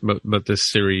by this, about this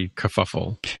Siri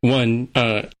kerfuffle? One,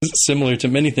 similar to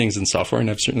many things in software, and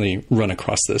I've certainly run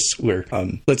across this, where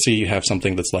let's say you have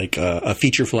something that's like a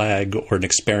feature flag or an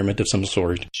experiment of some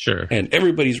sort. Sure. And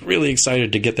everybody's really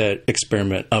excited to get that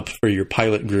experiment up for your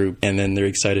pilot group, and then they're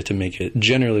excited to make it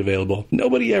generally available.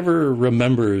 Nobody ever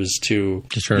remembers to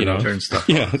turn stuff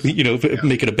off.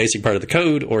 Make it a basic part of the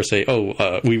code, or say,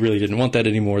 we really didn't want that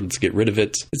anymore, let's get rid of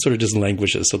it. It sort of just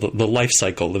languishes. So the life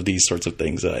cycle of these sorts of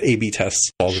things, A/B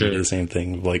tests, all into the same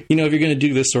thing. Like, if you're going to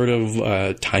do this sort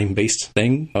of time-based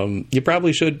thing, you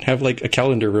probably should have like a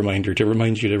calendar reminder to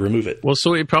remind you to remove it. Well,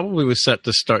 so it probably was set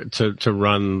to start to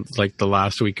run like the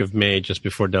last week of May, just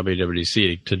before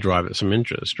WWDC, to drive it some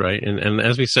interest, right? And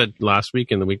as we said last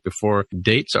week and the week before,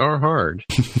 dates are hard.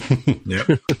 Yep.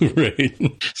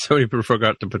 Right. Somebody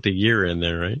forgot to put the year in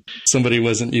there, right? Somebody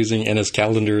wasn't using NS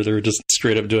calendar. They were just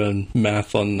straight up doing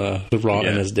math on the raw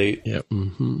NS date. Yep.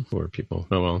 Mm-hmm. Poor people.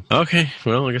 Oh, well. Okay.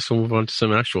 Well, I guess we'll move on to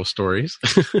some actual stories,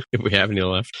 if we have any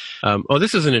left.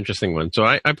 This is an interesting one. So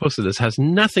I posted this. It has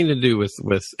nothing to do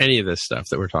with any of this stuff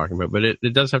that we're talking about, but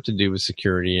it does have to do with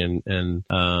security and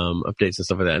updates and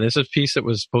stuff like that. And it's a piece that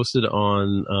was posted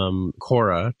on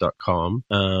Quora.com.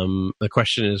 The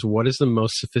question is, what is the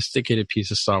most sophisticated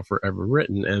piece of software ever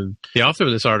written? And the author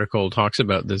of this article talks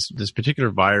about this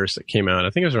particular virus that came out, I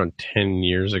think it was around 10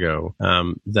 years ago,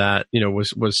 that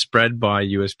was spread by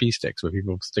USB sticks, where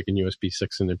people sticking USB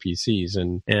sticks in their PCs.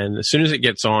 And as soon as it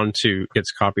gets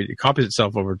copied, it copies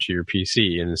itself over to your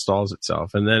PC and installs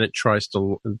itself. And then it tries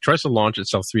to launch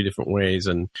itself 3 different ways.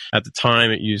 And at the time,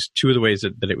 it used 2 of the ways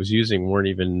that it was using weren't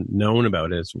even known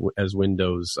about as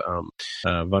Windows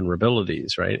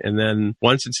vulnerabilities, right? And then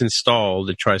once it's installed,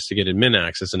 it tries to get admin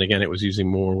access. And again, it was using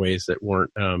more ways that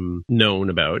weren't known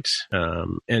about.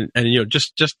 And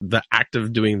just the act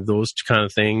of doing those kind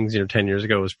of things, 10 years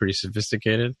ago was pretty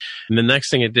sophisticated. And the next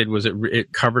thing it did was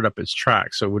it covered up its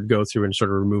tracks. So it would go through and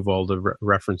sort of remove all the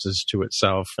references to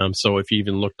itself. So if you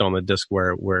even looked on the disk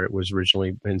where it was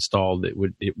originally installed, it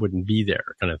wouldn't be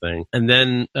there, kind of thing. And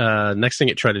then next thing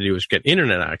it tried to do was get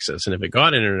internet access. And if it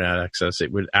got internet access,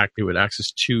 it would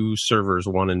access 2 servers,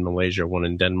 one in Malaysia, one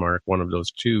in Denmark, one of those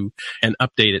 2, and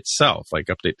update itself, like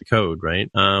update the code, right?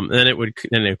 And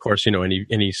then of course,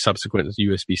 any subsequent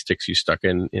USB sticks you stuck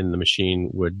in the machine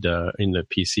would, in the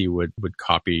PC would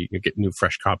copy, get new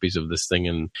fresh copies of this thing,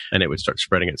 and it would start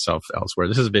spreading itself elsewhere.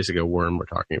 This is basically a worm we're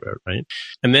talking about, right?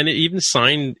 And then it even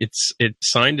signed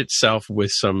itself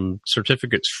with some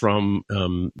certificates from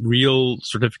real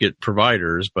certificate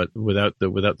providers, but without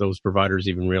those providers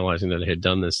even realizing that it had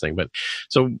done this thing. But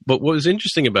what was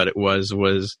interesting about it was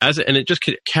and it just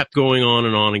kept going on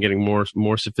and getting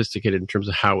more sophisticated in terms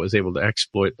of how it was able to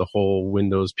exploit the whole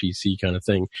Windows PC kind of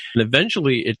thing. And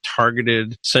eventually it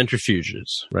targeted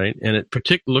centrifuges, right? And it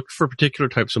looked for particular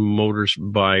types of motors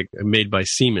made by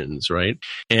Siemens, right?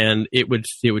 And it would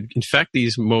infect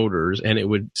these motors, and it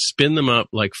would spin them up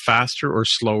like faster or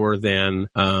slower than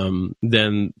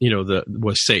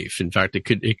was safe in In fact,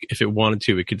 if it wanted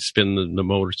to, it could spin the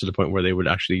motors to the point where they would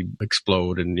actually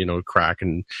explode and, crack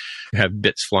and have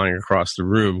bits flying across the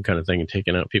room kind of thing and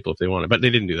taking out people if they wanted. But they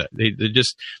didn't do that.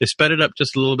 They sped it up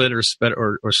just a little bit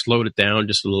or slowed it down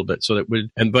just a little bit so that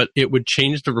but it would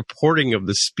change the reporting of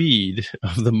the speed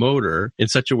of the motor in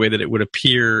such a way that it would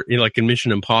appear like in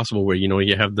Mission Impossible where,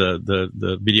 you have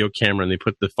the video camera and they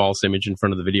put the false image in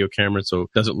front of the video camera so it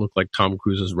doesn't look like Tom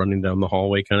Cruise is running down the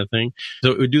hallway kind of thing.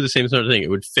 So it would do the same sort of thing. It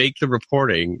would fake the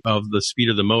reporting of the speed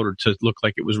of the motor to look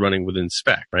like it was running within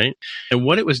spec, right? And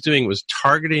what it was doing was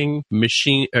targeting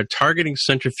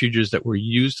centrifuges that were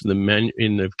used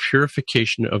in the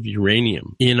purification of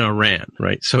uranium in Iran,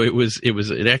 right? So it was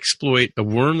a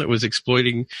worm that was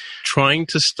exploiting, trying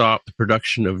to stop the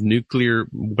production of nuclear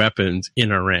weapons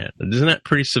in Iran. Isn't that a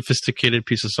pretty sophisticated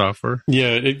piece of software?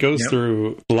 Yeah, it goes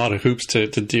through a lot of hoops to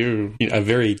do a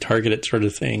very targeted sort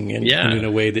of thing, and in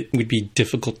a way that would be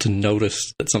difficult to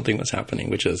notice that something was happening,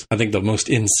 which is, I think, the most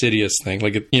insidious thing.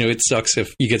 Like, it sucks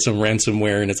if you get some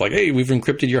ransomware and it's like, hey, we've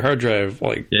encrypted your hard drive.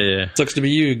 Like, sucks to be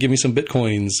you. Give me some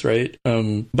bitcoins, right?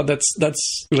 But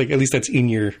that's like, at least that's in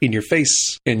your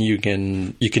face, and you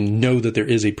can know that there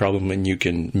is a problem and you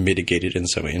can mitigate it in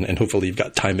some way, and hopefully you've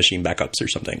got time machine backups or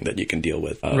something that you can deal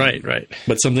with. Right.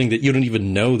 But something that you don't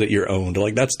even know that you're owned,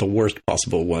 like, that's the worst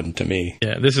possible one to me.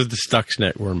 Yeah, this is the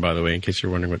Stuxnet worm, by the way, in case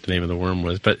you're wondering what the name of the worm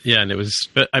was. But yeah, and it was,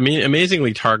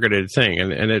 amazingly targeted thing,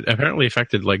 and it apparently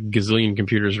affected like gazillion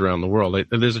computers around the world.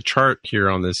 There's a chart here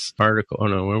on this article. Oh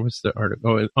no, where was the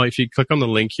article? Oh, if you click on the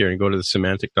link here and go to the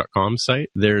semantic.com site,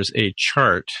 there's a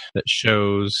chart that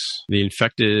shows the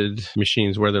infected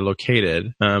machines where they're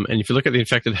located. And if you look at the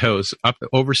infected hosts,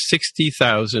 over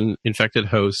 60,000 infected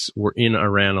hosts were in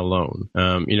Iran alone.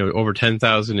 Over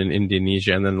 10,000 in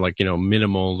Indonesia, and then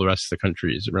minimal the rest of the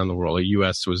countries around the world. The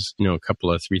U.S. was, a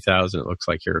couple of 3,000, it looks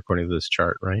like here, according to this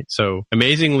chart, right? So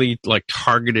amazingly,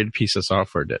 targeted piece of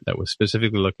software that was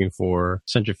specifically looking for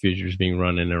centrifuges being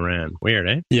run in Iran. Weird,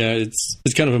 eh? Yeah,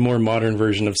 it's kind of a more modern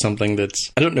version of something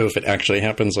that's, I don't know if it actually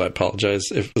happens, so I apologize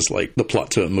if it was like the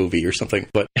plot to a movie or something,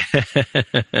 but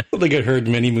something I heard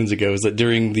many moons ago is that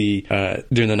during the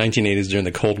 1980s, during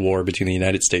the Cold War between the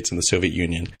United States and the Soviet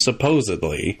Union,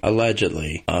 supposedly,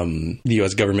 allegedly, the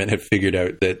U.S. government had figured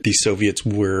out that the Soviets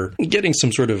were getting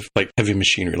some sort of heavy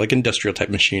machinery, like industrial type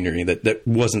machinery that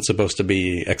wasn't supposed to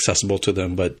be accessible to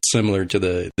them, but similar to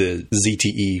the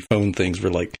ZTE phone things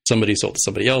where somebody sold to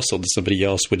somebody else,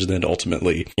 which then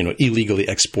ultimately, illegally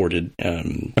exported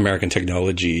American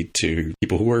technology to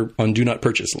people who were on do not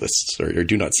purchase lists or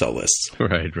do not sell lists.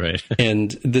 Right.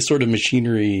 And this sort of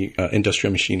machinery,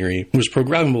 industrial machinery, was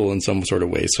programmable in some sort of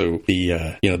way. So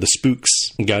the spooks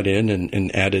got in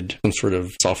and added some sort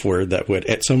of software that would,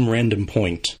 at some random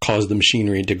point, cause the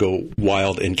machinery to go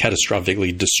wild and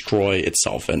catastrophically destroy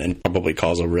itself and probably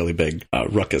cause a really big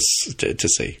ruckus, to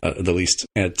say the least,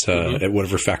 at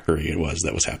whatever factory it was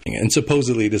that was happening. And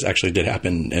supposedly this actually did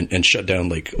happen and shut down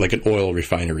like an oil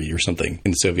refinery or something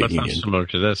in the Soviet Union. That's similar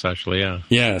to this, actually, yeah.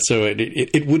 Yeah, so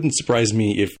it wouldn't surprise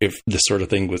me if this sort of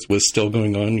thing was still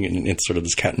going on, and it's sort of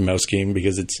this cat and mouse game,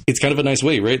 because it's kind of a nice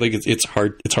way, right? Like, it's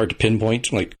hard to pinpoint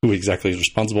who exactly is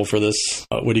responsible for this.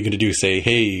 What are you going to do? Say,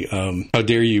 hey, how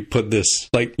dare you put this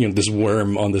this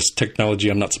worm on this technology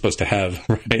I'm not supposed to have,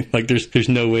 right? Like, there's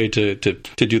no way to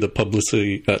do the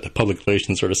publicity, the public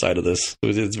relations sort of side of this.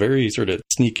 It's very sort of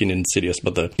sneaky and insidious,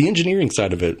 but the engineering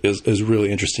side of it is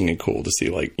really interesting and cool to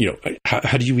see.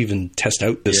 How do you even test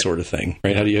out this sort of thing,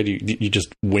 right? How do you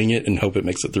just wing it and hope it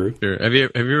makes it through? Sure. Have you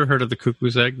ever heard of the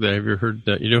cuckoo's egg? Have you heard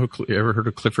ever heard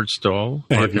of Clifford Stoll?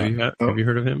 Have you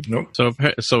heard of him? Nope.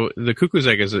 So the cuckoo's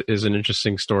egg is an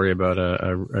interesting story about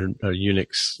a Unix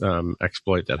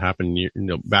exploit that happened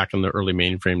back in the early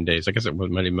mainframe days. I guess it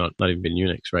might have not even been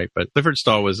Unix, right? But Clifford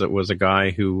Stoll was a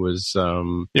guy who was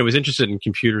was interested in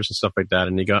computers and stuff like that,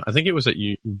 and he got, I think it was at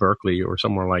Berkeley or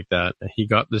somewhere like that. He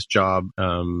got this job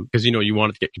because you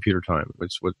wanted to get computer time,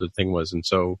 which what the thing was, and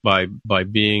so by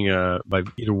being by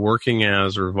either working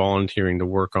as or volunteering to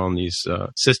work on these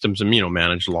systems and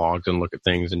manage logs and look at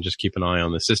things and just keep an eye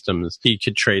on the systems, he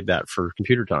could trade that for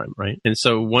computer time, right? And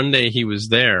so one day he was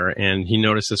there and he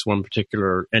noticed this one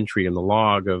particular entry in the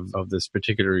log of this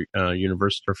particular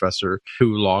university professor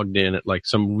who logged in at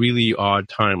some really odd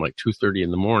time, 2:30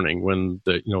 in the morning, when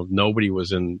nobody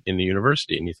was in the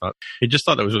university, and he just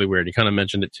thought that was really weird. He kind of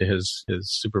mentioned it to his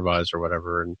supervisor or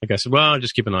whatever, and I said, well,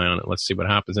 just keep an eye on it, let's see what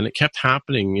happens. And it kept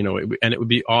happening, and it would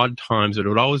be odd times. It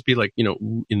would always be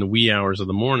in the wee hours of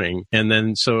the morning. And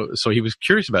then so he was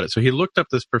curious about it. So he looked up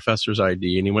this professor's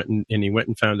ID, and he went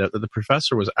and found out that the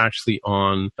professor was actually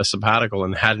on a sabbatical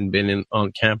and hadn't been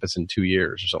on campus in 2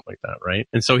 years or something like that, right?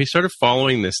 And so he started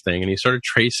following this thing, thing, and he started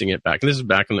tracing it back. And this is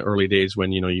back in the early days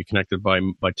when, you connected by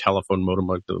telephone modem,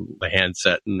 like the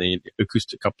handset and the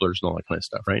acoustic couplers and all that kind of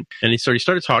stuff, right? And he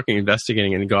started talking,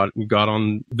 investigating, and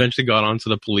eventually got onto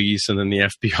the police and then the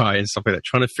FBI and stuff like that,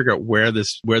 trying to figure out where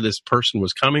this person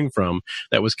was coming from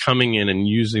that was coming in and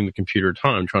using the computer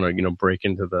time, trying to, break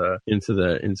into the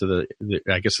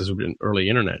I guess this would be an early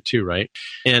internet too, right?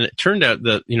 And it turned out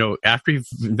that, after he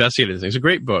investigated this, it's a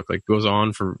great book, like goes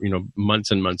on for,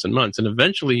 months and months and months. And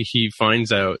eventually he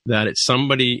finds out that it's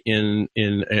somebody in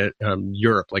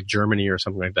Europe, like Germany or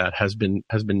something like that, has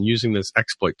been using this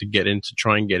exploit to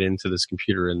try and get into this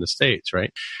computer in the States,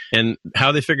 right? And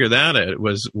how they figured that out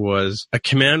was a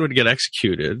command would get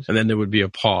executed and then there would be a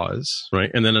pause,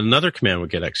 right? And then another command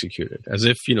would get executed as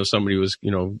if, somebody was,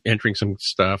 entering some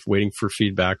stuff, waiting for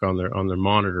feedback on their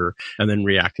monitor and then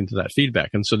reacting to that feedback.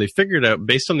 And so they figured out,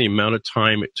 based on the amount of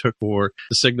time it took for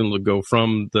the signal to go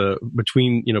from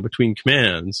between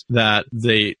commands, that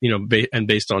they, and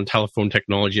based on telephone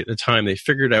technology at the time, they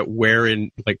figured out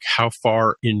how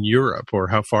far in Europe or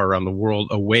how far around the world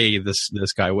away this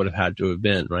guy would have had to have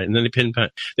been, right? And then they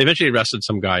eventually arrested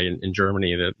some guy in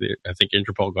Germany that I think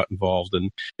Interpol got involved,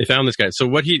 and they found this guy. So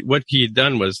what he had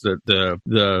done was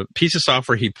the piece of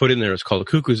software he put in there is called a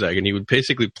cuckoo's egg, and he would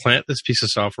basically plant this piece of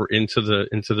software into the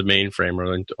mainframe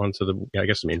or onto the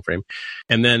mainframe,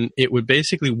 and then it would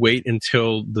basically wait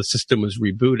until the system was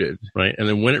rebooted, right? And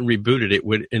then when it rebooted, it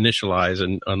would initialize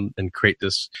and create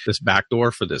this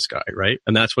backdoor for this guy, right?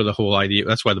 And that's where the whole idea.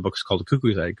 That's why the book is called a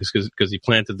cuckoo's egg, because he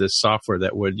planted this software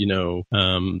that would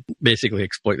basically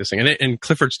exploit this thing. And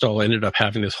Clifford Stoll ended up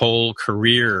having this whole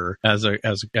career as a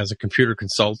computer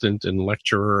consultant and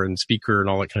lecturer and speaker and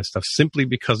all that kind of stuff, simply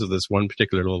because of this one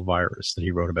particular little virus that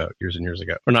he wrote about years and years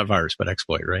ago. Or not virus, but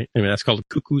exploit, right? I mean, that's called a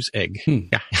cuckoo's egg.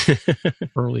 Yeah.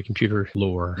 Early computer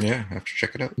lore. Yeah, I have to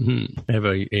check it out. Mm-hmm. I have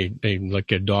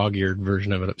a dog-eared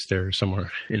version of it upstairs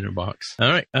somewhere in a box. All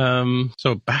right.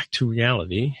 So back to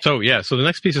reality. So the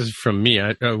next piece is from me.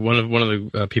 One of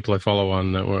the people I follow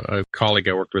on, a colleague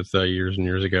I worked with years and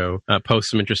years ago,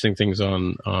 posts some interesting things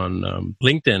on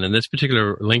LinkedIn. And this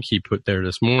particular link he put there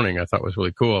this morning, I thought was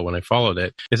really cool when I followed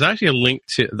it. It's actually a link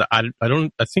to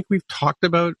I think we've talked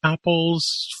about Apple's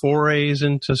forays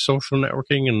into social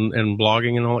networking and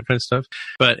blogging and all that kind of stuff.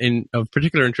 But of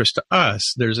particular interest to us,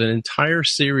 there's an entire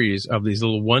series of these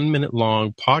little 1 minute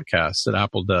long podcasts that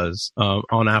Apple does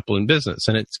on Apple in Business.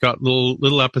 And it's got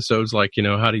little episodes like,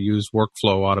 how to use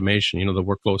workflow automation, the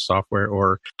workflow software,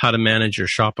 or how to manage your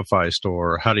Shopify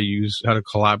store, or how to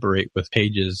collaborate with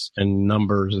pages and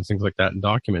numbers and things like that in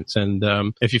documents. And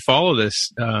if you follow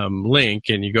this link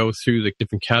and you go through the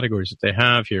different categories that they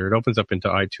have here, it opens up into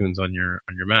iTunes on your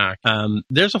Mac.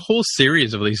 There's a whole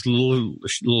series of these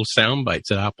little sound bites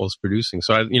that Apple's producing.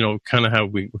 So we kind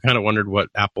of wondered what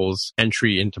Apple's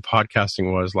entry into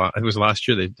podcasting was. It was last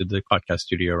year they did the podcast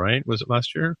studio, right? Was it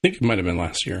last year? I think it might have been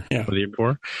last year. Yeah. Or the year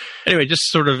before. Anyway, just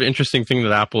sort of interesting thing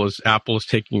that Apple is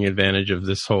taking advantage of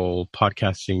this whole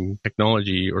podcasting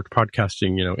technology or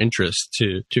podcasting, interest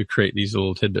to create these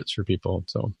little tidbits for people.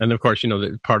 So, and of course,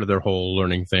 part of their whole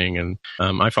learning thing. And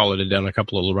I followed it down a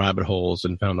couple of little rabbit holes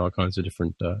and found all kinds of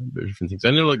different things.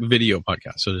 And they're like video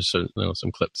podcasts. So there's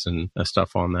some clips and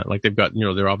stuff on that. Like they've got,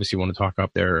 they obviously want to talk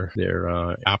up their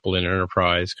Apple in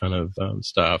Enterprise kind of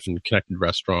stuff and connected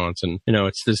restaurants. And,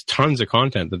 there's tons of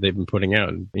content that they've been putting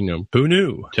out. Who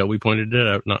knew? Till we pointed it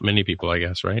out. Not many people, I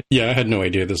guess, right? Yeah, I had no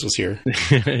idea this was here.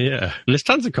 Yeah. And there's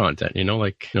tons of content,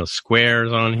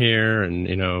 Square's on here and,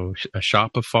 a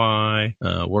Shopify,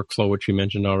 workflow, which we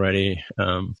mentioned already.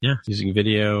 Using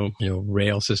video,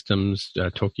 rail systems,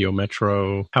 Tokyo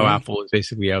Metro, how Apple is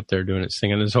basically out there doing its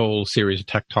thing. And this whole series of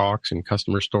tech talks and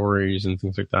customer stories and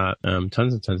things like that.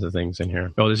 Tons and tons of things in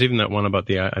here. Oh, there's even that one about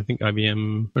I think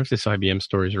IBM, what if this IBM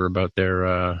stories are about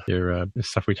their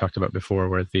stuff we talked about before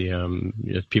where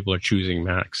the people are choosing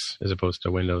Macs as opposed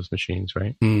to Windows machines,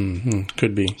 right? Mm-hmm.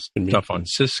 Could be. Stuff on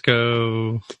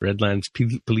Cisco, Redlands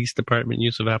Police Department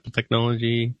use of Apple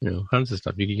technology, tons of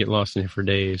stuff. You could get lost in here for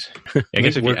days. I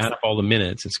guess if you add up all the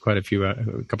minutes, it's quite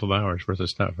a couple of hours worth of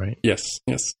stuff, right? Yes.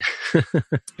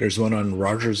 There's one on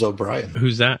Rogers O'Brien.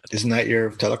 Who's that? Isn't that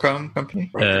your telecom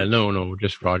company? No,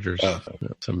 just Rogers. Oh. No,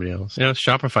 somebody else.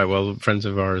 Shopify. Well, friends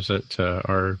of ours at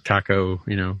our Taco,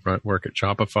 work at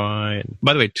Shopify. And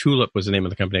by the way, Tulip was the name of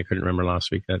the company I couldn't remember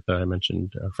last week that I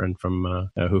mentioned. A friend from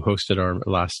who hosted our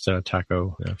last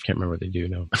Taco. I can't remember what they do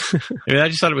now. I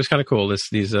just thought it was kind of cool.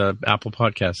 These Apple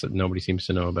podcasts that nobody seems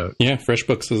to know about. Yeah,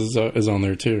 FreshBooks is on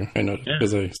there too. I know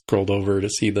because I scrolled over to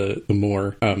see the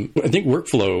more. I think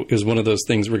workflow is one of those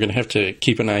things we're going to have to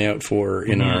keep an eye out for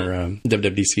in our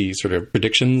WWDC sort of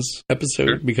predictions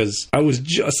episode, because I was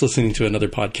just listening to another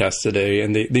podcast today,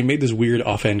 and they made this weird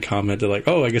offhand comment. They're like,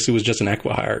 "Oh, I guess it was just an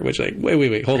acqui-hire," which like,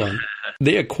 wait, hold on.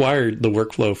 They acquired the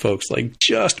workflow folks like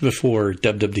just before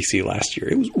WWDC last year.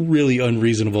 It was really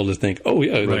unreasonable to think, oh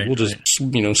yeah, like, we'll just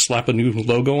slap a new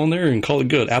logo on there and call it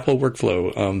good. Apple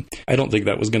workflow. I don't think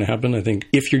that was going to happen. I think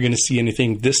if you're going to see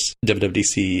anything, this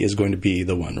WWDC is going to be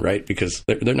the one, right? Because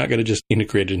they're not going to just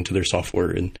integrate it into their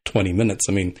software in 20 minutes.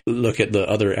 I mean, look at the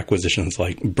other acquisitions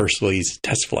like Bursley's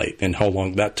Test Flight and how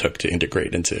long that took to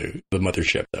integrate into the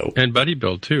mothership, though. And Buddy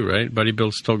Build too, right? Buddy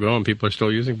Build's still going. People are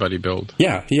still using Buddy Build.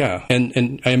 Yeah.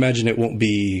 And I imagine it won't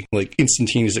be like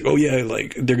instantaneous, like, oh yeah,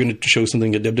 like they're going to show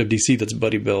something at WWDC that's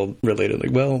Buddy Build related.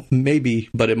 Like, well, maybe,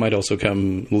 but it might also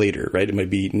come later, right? It might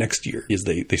be next year as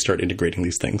they start integrating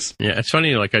these things. Yeah, it's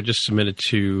funny. Like I just submitted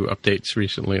 2 updates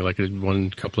recently. Like I did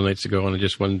one a couple of nights ago, and I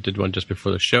did one just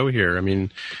before the show here. I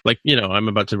mean, like, I'm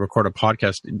about to record a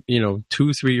podcast.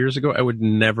 2-3 years ago, I would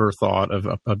never thought of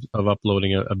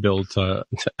uploading a build to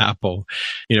Apple,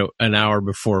 an hour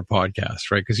before a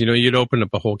podcast, right? Because you'd open up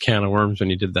a whole can of worms when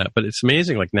you did that. But it's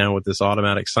amazing, like now with this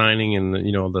automatic signing and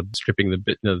the stripping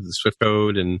the Swift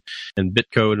code and bit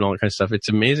code and all that kind of stuff. It's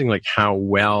amazing, like how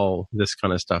well this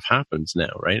kind of stuff happens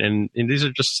now, right? And these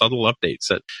are just subtle updates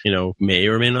that may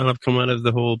or may not have come out of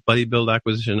the whole Buddy Build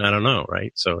acquisition. I don't know,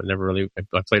 right? So I never really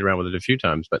I played around with it a few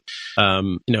times, but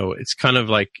it's kind of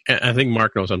like, I think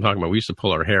Mark knows what I'm talking about. We used to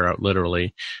pull our hair out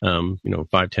literally,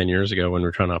 5-10 years ago when we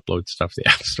were trying to upload stuff to the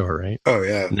App Store, right? Oh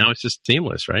yeah. Now it's just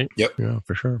seamless, right? Yep. Yeah,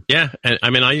 for sure. Yeah, and I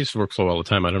mean, I use Workflow all the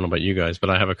time. I don't know about you guys, but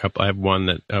I have a couple. I have one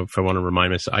that if I want to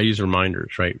remind myself, I use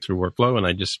reminders right through Workflow, and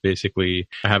I just basically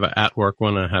I have an at work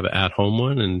one, I have an at home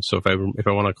one, and so if I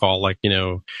want to call like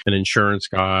an insurance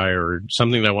guy or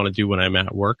something that I want to do when I'm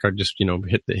at work, I just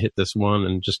hit this one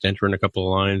and just enter in a couple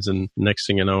of lines, and next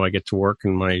thing you know, I get to work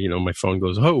and my my phone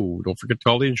goes, oh, don't forget to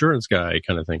call the insurance guy,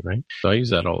 kind of thing, right? So I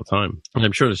use that all the time, and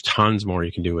I'm sure there's tons more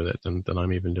you can do with it than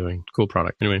I'm even doing. Cool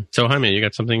product. Anyway, so Jaime, you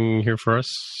got something here for us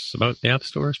about the App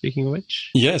Store, speaking of which?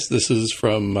 Yes, this is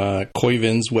from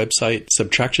Koivin's website,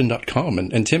 subtraction.com.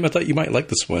 And Tim, I thought you might like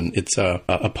this one. It's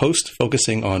a post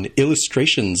focusing on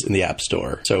illustrations in the App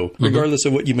Store. So regardless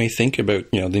of what you may think about,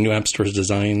 the new App Store's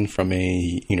design from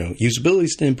a, usability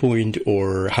standpoint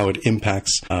or how it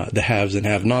impacts the haves and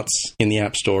have-nots in the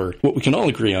App Store, what we can all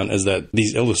agree on is that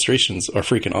these illustrations are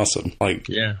freaking awesome. Like,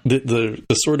 the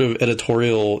sort of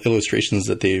editorial illustrations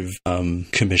that they've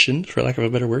commissioned, for lack of a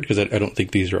better word, because I don't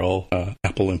think these are all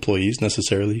Apple employees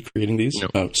necessarily creating these,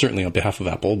 certainly on behalf of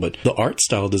Apple, but the art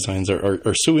style designs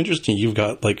are so interesting. You've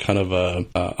got like kind of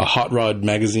a hot rod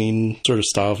magazine sort of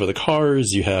style for the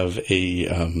cars. You have I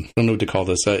don't know what to call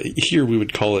this. Here we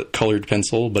would call it colored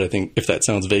pencil, but I think if that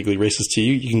sounds vaguely racist to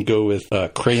you, you can go with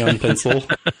crayon pencil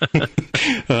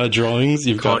drawings.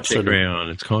 You've got Conte crayon.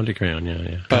 It's Conte crayon,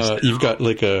 yeah. You've got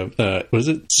like a what is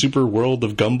it? Super World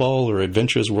of Gumball or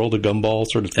Adventurous World of Gumball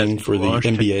sort of thing for the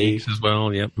NBA as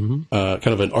well. Yep. Kind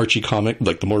of an Archie comic,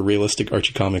 like the more realistic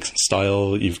Archie comics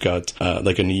style. You've got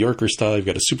like a New Yorker style. You've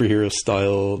got a superhero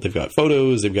style. They've got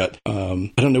photos. They've got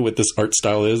I don't know what this art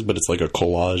style is, but it's like a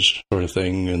collage sort of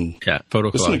thing. And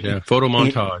photo collage. Photo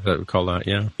montage. I would call that.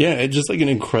 Yeah. It's just like an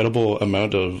incredible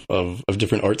amount of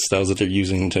different art styles that they're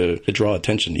using to draw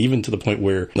attention, even to the point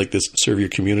where like this Serve Your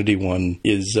Community one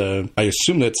is I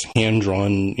assume that's hand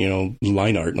drawn,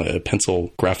 line art,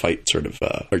 pencil graphite sort of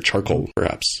or charcoal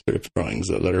perhaps sort of drawings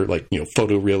that are like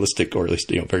photorealistic or at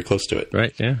least very close to it.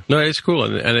 Right. Yeah. No, it's cool,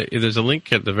 and there's a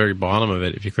link at the very bottom of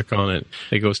it. If you click on it,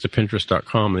 it goes to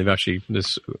Pinterest.com. They've actually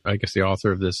I guess the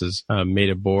author of this has made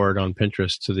a board on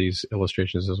Pinterest to these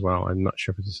illustrations as well. I'm not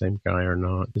sure if it's the same guy or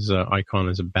not. His icon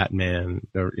is a Batman,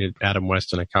 or Adam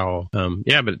West in a cowl. And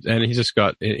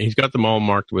he's got them all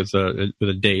marked with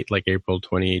a date like April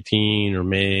 2018 or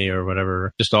May or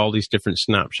whatever. Just all these different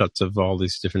snapshots of all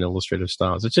these different illustrative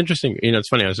styles. It's interesting. It's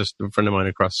funny. A friend of mine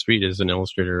across the street is an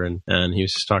illustrator, and he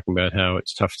was just talking about how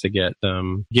it's tough to get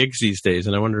gigs these days.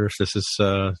 And I wonder if this is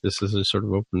a sort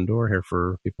of open door here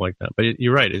for people like that. But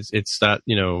you're right. It's that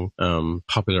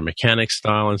popular mechanics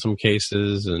style in some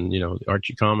cases, and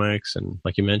Archie comics, and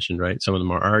like you mentioned, right, some of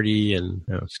them are arty and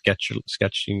sketch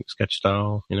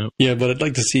style. Yeah, but I'd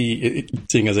like to see,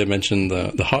 seeing as I mentioned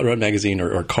the Hot Rod magazine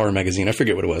or Car magazine, I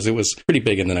forget what it was. It was pretty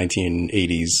big in the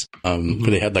 1980s,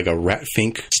 where they had like a Rat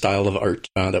Fink style of art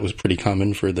that was pretty common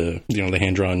common for the the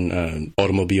hand-drawn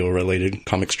automobile-related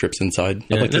comic strips inside.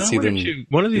 I'd like to see them.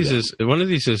 One of these is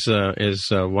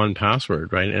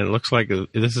 1Password, right? And it looks like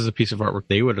this is a piece of artwork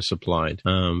they would have supplied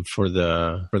for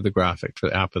the graphic, for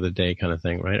the app of the day kind of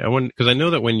thing, right? Because I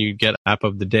know that when you get app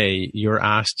of the day, you're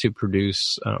asked to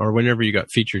produce, or whenever you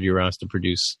got featured, you were asked to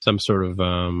produce some sort of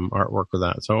artwork with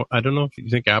that. So I don't know if you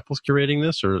think Apple's curating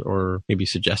this or maybe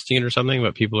suggesting it or something,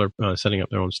 but people are setting up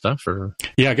their own stuff. Or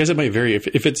I guess it might vary if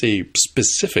it's a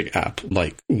specific app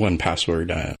like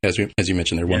 1Password, as you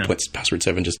mentioned there. 1Password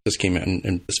 7 just came out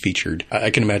and was featured. I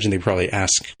can imagine they probably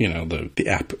ask the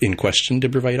app in question to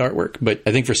provide artwork, but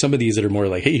I think for some of these that are more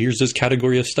like, hey, here's this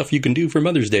category of stuff you can do for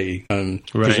Mother's Day,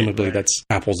 presumably that's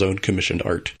Apple's own commissioned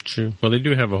art. True. Well, they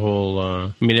do have a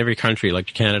whole every country, like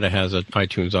Canada has an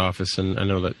iTunes office, and I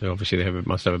know that obviously they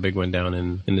must have a big one down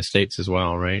in the States as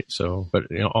well, right? So, but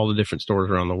all the different stores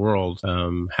around the world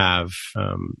have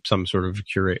some sort of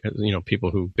curate,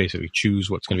 people who basically choose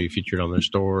what's going to be featured on their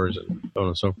stores and so on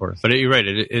and so forth. But you're right,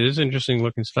 it is interesting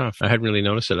looking stuff. I hadn't really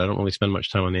noticed it. I don't really spend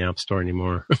much time on the App Store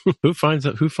anymore. Who finds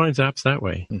apps that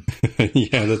way?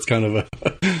 Yeah, that's kind of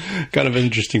an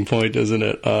interesting point, isn't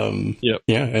it? Yep.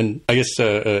 Yeah, and I guess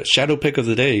shadow pick of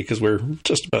the day, because we're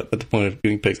just about at the point of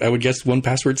doing picks. I would guess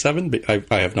 1Password 7, but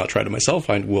I have not tried it myself.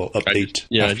 I will update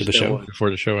after the show. Before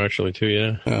the show, actually, too.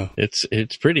 Yeah. Oh.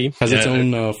 It's pretty. Has its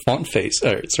own typeface.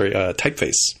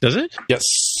 Does it? Yes.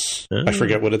 Oh. I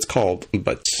forget what it's called,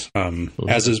 but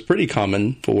as is pretty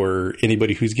common for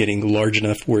anybody who's getting large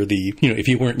enough where if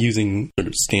you weren't using sort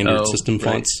of standard system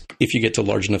fonts, if you get to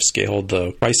large enough scale,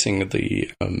 the pricing of the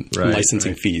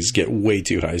licensing fees get way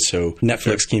too high. So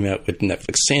Netflix came out with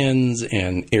Netflix Sans,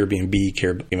 and Airbnb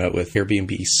came out with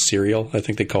Airbnb Serial, I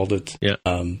think they called it. Yeah.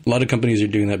 A lot of companies are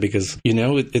doing that because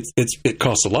it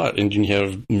costs a lot, and when you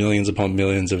have millions upon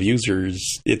millions of users,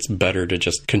 it's better to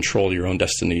just control your own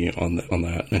destiny on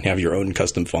that and have your own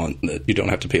custom font that you don't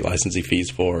have to pay licensing fees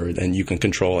for. And you can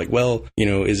control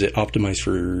is it optimized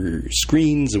for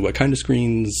screens, and what kind of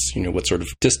screens, what sort of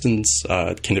distance,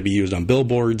 can it be used on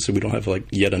billboards, so we don't have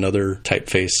yet another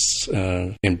typeface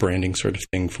and branding sort of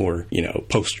thing for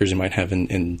posters you might have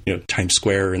in Times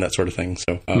Square and that sort of thing.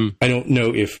 So I don't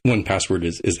know if 1Password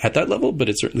is at that level, but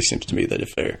it certainly seems to me that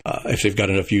if they've got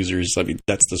enough users,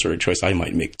 that's the sort of choice I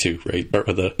might make too, right? Start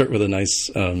with a nice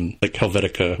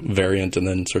Helvetica variant and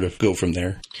then sort of go from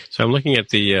there. So I'm looking at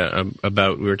the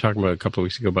we were talking about a couple of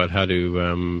weeks ago about how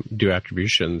to do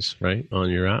attributions, right, on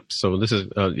your apps. So this is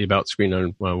the about screen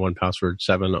on 1Password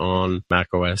 7 on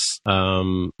macOS.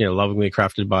 Lovingly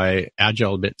crafted by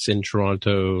Agile Bits in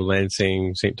Toronto,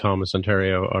 Lansing, St. Thomas,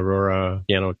 Ontario, Aurora,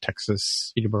 Piano,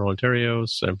 Texas, Peterborough, Ontario,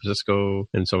 San Francisco,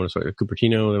 and so on and so forth.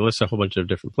 Cupertino. They list a whole bunch of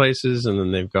different places, and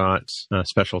then they've got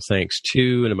special thanks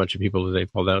to, and a bunch of people that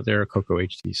they've called out there. Coco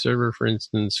HT Server, for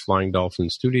instance, Flying Dolphin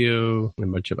Studio, and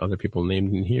a bunch of other people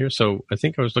named in here. So I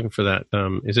think I was looking for that.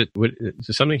 Is it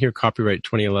something here? Copyright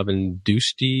 2011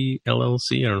 Doosty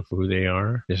LLC. I don't know who they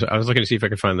are. I was looking to see if I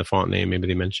could find the font name. Maybe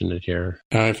they mentioned it here.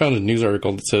 I found a news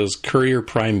article that says Courier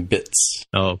Prime Bits.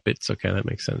 Oh, Bits. Okay, that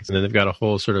makes sense. And then they've got a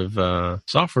whole sort of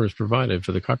software is provided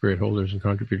for the copyright holders and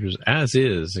contributors as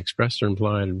is, expressed or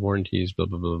implied warranties, blah,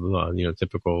 blah, blah, blah,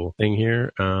 typical thing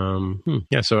here.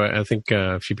 Yeah, so I think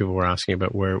a few people were asking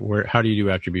about how do you do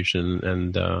attribution,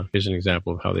 and here's an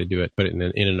example of how they do it. Put it in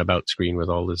an about screen with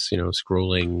all this,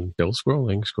 scrolling,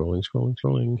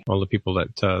 all the people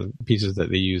that, pieces that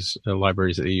they use,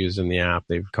 libraries that they use in the app.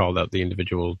 They've called out the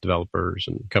individual developers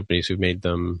and companies who've made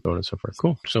them, so on and so forth.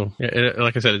 Cool. So,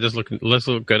 like I said, it does look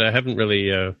good. I haven't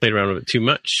really played around with it too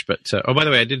much, but by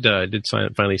the way, I did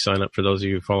finally sign up. For those of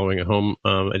you following at home,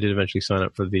 I did eventually sign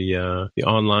up for the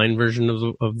online version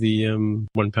of the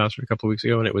 1Password a couple of weeks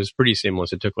ago, and it was pretty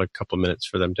seamless. It took like a couple of minutes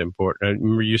for them to import. I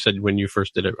remember you said when you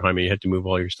first did it, Jaime, you had to move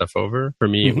all your stuff over. For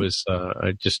me, it was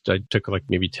I took like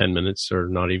maybe 10 minutes or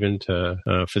not even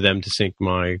for them to sync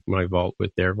my vault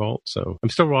with their vault. So I'm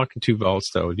still rocking two vaults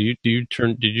though. Did you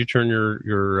turn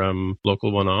your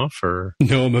local one off, or?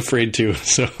 No, I'm afraid to.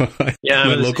 So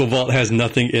my local vault has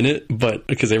nothing in it, but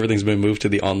because everything's been moved to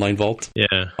the online vault.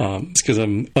 Yeah. It's because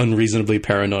I'm unreasonably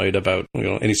paranoid about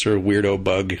any sort of weirdo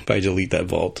bug if I delete that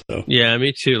vault. So. Yeah,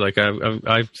 me too. Like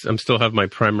I'm still have my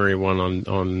primary one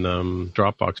on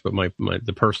Dropbox, but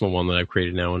the personal one that I've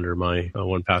created now under my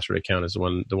 1Password account is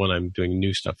the one I'm doing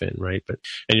new stuff in, right?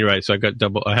 And you're right. So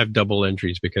I have double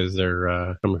entries because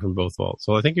they're coming from both vaults.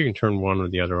 So I think you can turn one or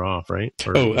the other off, right?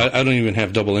 I don't even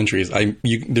have double entries.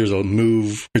 There's a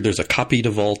move, there's a copy to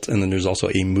vault, and then there's also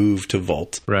a move to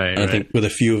vault. Right. And I think with a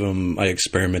few of them, I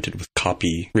experimented with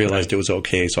copy, realized it was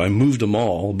okay, so I moved them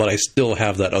all, but I still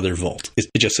have that other vault. It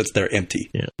just sits there empty.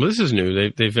 Yeah. Well, this is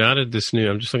new. They've added this new.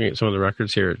 I'm just looking at some of the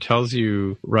records here, it tells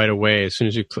you right away as soon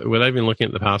as you without even looking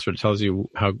at the password, it tells you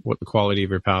what the quality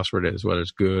of your password is, whether it's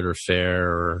good or fair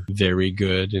or very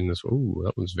good. And this,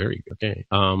 that one's very good. Okay,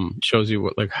 shows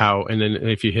you how, and then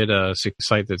if you hit a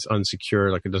site that's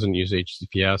unsecure, like it doesn't use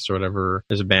HTTPS or whatever,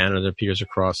 there's a banner that appears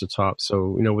across the top.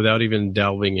 So without even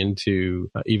delving into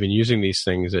even using these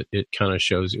things, it kind of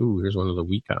shows, here's one of the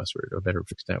weak password. I better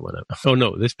fix that one up. Oh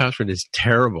no, this password is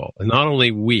terrible. And not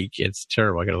only weak, it's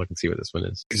terrible. I gotta look and see what this one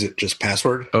is. Is it just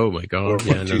password? Oh my god!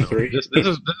 Yeah, no. This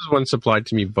is one supplied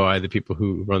to me by the people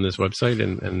who run this website,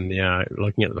 and yeah,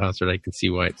 looking at the password, I can see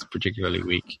why it's particularly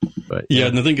weak. But yeah,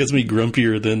 nothing gets me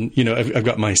grumpier than I've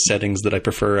got my settings that I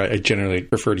prefer. I generally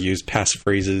prefer to use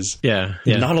passphrases. Yeah.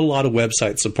 Not a lot of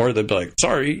websites support that. Be like,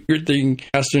 sorry, your thing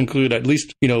has to include at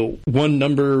least one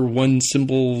number, one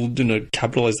symbol in a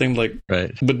capitalized thing. Like,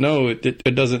 right. But no,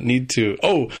 it doesn't need to.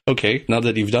 Oh, okay. Now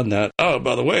that you've done that, oh,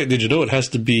 by the way, did you know it has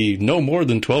to be no more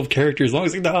than 12 characters long?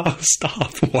 It's like, no,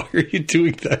 stop. Why are you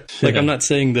doing that? Like, I'm not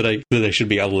saying that I should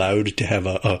be allowed to have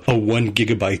a 1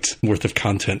 gigabyte worth of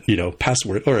content,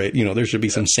 password. All right, there should be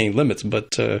some sane limits,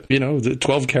 but the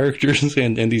 12 characters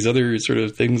and these other sort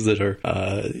of things that are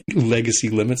legacy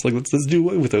limits, like let's do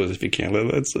away with those if you can.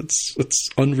 Let's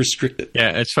unrestricted.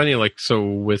 Yeah, it's funny. Like, so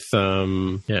with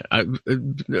I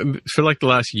for like the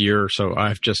last year or so,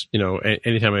 I've just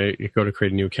anytime I go to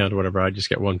create a new account or whatever, I just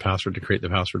get one password to create the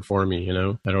password for me. I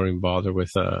don't even bother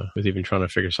with even trying to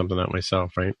figure something out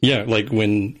myself, right? Yeah, like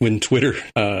when Twitter,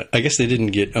 I guess they didn't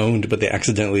get owned, but they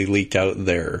accidentally leaked out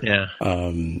their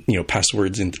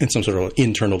passwords in some sort of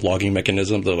internal logging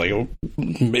mechanism. They're like, oh,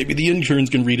 maybe the interns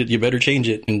can read it. You better change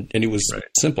it. And it was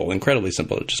simple, incredibly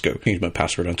simple to just go change my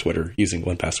password on Twitter using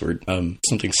one password.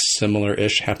 Something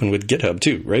similar-ish happened with GitHub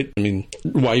too, right? I mean,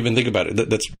 why even think about it?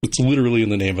 It's literally in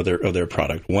the name of their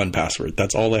product, one password.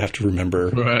 That's all I have to remember.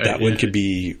 Right, that one could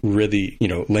be really,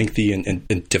 lengthy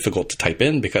and difficult to type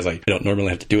in because I don't normally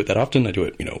have to do it that often. I do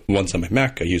it, once on my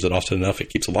Mac. I use it often enough. It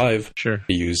keeps alive. Sure.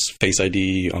 I use Face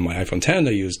ID on my iPhone 10.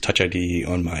 I use Touch ID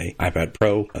on my iPad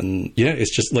Pro. And yeah,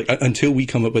 it's just like until we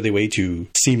come up with a way to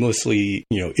seamlessly,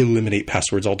 eliminate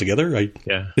passwords altogether, I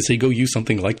say go use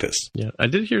something like this. Yeah, I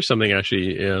did hear something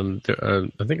actually.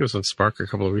 I think it was on Spark a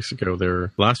couple of weeks ago.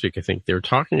 Last week, I think they were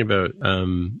talking about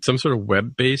some sort of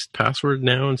web-based password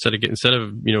now instead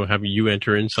of having you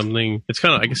enter in something. It's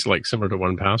kind of, I guess, like similar to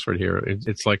 1Password here.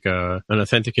 It's like an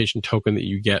authentication token that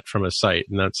you get from a site,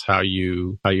 and that's how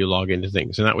you log into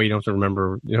things. And that way, you don't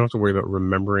have to worry about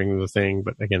remembering the thing.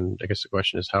 But again, I guess the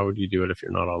question is, how would you do it if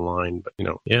you're not online? But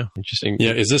interesting.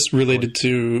 Yeah, is this related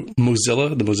to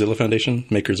Mozilla, the Mozilla Foundation,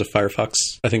 makers of Firefox?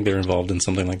 I think they're involved in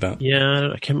something like that. Yeah,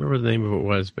 I can't remember the name of it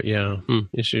was, but yeah,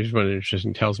 it's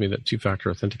interesting. It tells me that 2-factor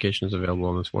authentication is available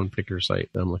on this one particular site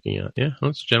that I'm looking at. Yeah,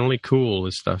 well, it's generally cool,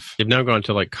 this stuff. They've now gone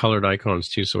to like colored icons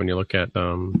too, so when you look at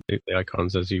the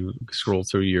icons as you scroll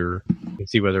through you can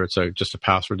see whether it's just a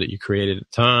password that you created at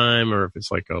the time, or if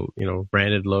it's like a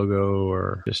branded logo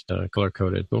or just color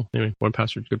coded. Cool. Anyway,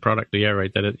 1Password's a good product. But yeah,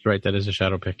 right. That is a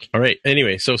shadow pick. All right.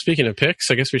 Anyway, so speaking of picks,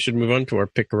 I guess we should move on to our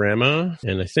Pickorama.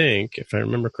 And I think, if I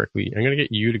remember correctly, I'm going to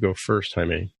get you to go first,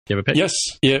 Jaime. Do you have a pick? Yes.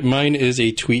 Yeah, mine is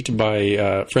a tweet by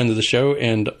a friend of the show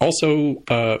and also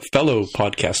fellow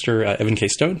podcaster Evan K.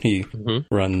 Stone. He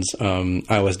runs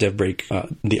iOS Dev Break,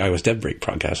 the iOS Dev Break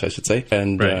podcast, I should say.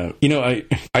 And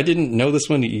I didn't know this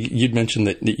one. You'd mentioned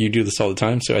that you do this all the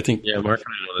time, so I think Mark,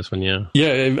 I know this one.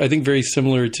 Yeah, I think very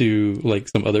similar to like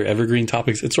some other evergreen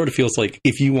topics. It sort of feels like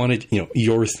if you wanted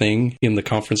your thing in the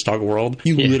conference talk world,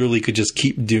 you literally could just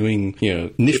keep doing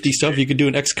nifty stuff. You could do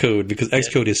an Xcode because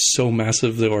Xcode is so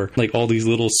massive. There are like all these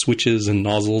little switches and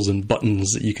nozzles and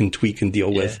buttons that you can tweak and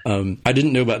deal with. I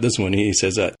didn't know about this one. He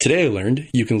says, today I learned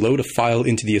you can load a file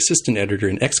into the assistant editor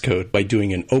in Xcode by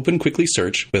doing an open quickly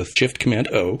search with Shift Command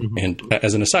O. And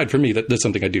as an aside, for me, that's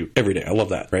something I do every day. I love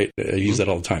that, right? I use that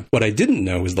all the time. What I didn't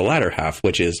know is the latter half,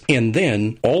 which is, and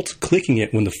then Alt clicking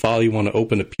it when the file you want to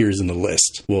open appears in the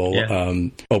list will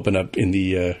open up in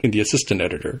the assistant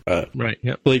editor. Right.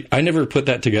 Yeah. Like I never put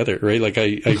that together, right? Like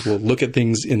I will look at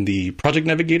things in the project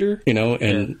navigator,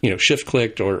 and shift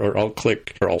clicked or alt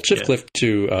click or alt shift click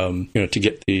to to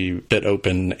get the bit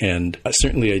open. And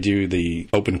certainly I do the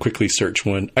open quickly search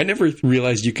one. I never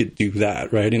realized you could do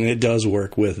that, right? And it does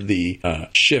work with the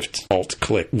shift alt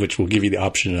click, which will give you the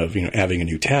option of adding a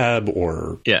new tab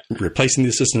or replacing the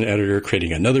assistant editor,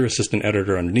 creating another assistant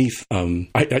editor underneath.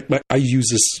 I use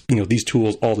this these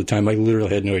tools all the time. I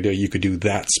literally had no idea you could do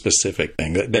that specific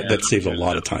thing. That saves a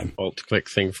lot of time. Alt click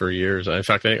thing for years. In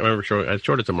fact, I remember I showed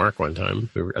showed it to Mark one time.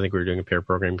 I think we were doing a pair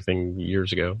programming thing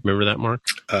years ago. Remember that, Mark?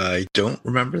 I don't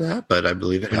remember that, but I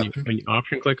believe it happened. When you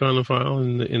option click on the file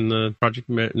in the project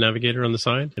navigator on the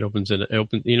side, it opens it.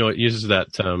 It uses that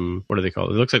what do they call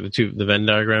it? It looks like the Venn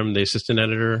diagram, the assistant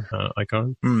editor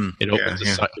icon. It opens the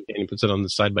side and puts it on the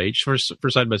side by each for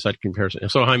side by side comparison.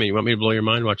 So Jaime, you want me to blow your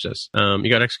mind? Watch this. You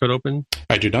got Xcode open?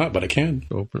 I do not, but I can.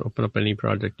 Open up any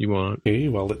project you want. Okay,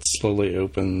 while it slowly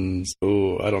opens.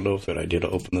 Oh, I don't know if it's a good idea to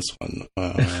open this one.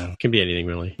 It can be anything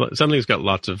really. Something's got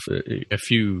lots of a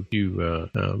few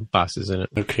classes in it.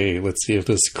 Okay, let's see if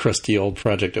this crusty old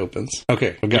project opens.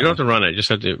 Okay, you don't have to run it; you just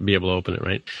have to be able to open it,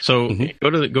 right? So go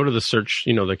to the search.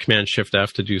 The Command Shift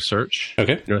F to do search.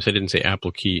 Okay. Notice I didn't say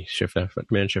Apple key Shift F, but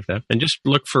Command Shift F, and just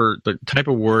look for the type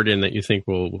of word in that you think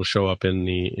will show up in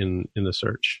the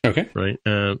search. Okay. Right.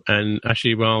 And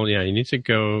actually, you need to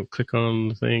go click on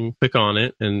the thing, click on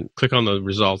it, and click on the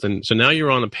result. And so now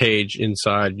you're on a page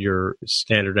inside your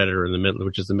standard editor in the middle,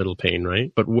 which is the middle pane,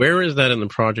 right? But where is that in the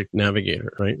project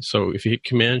navigator, right? So if you hit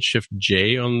Command Shift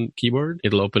J on the keyboard,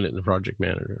 it'll open it in the project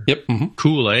manager. Yep. Mm-hmm.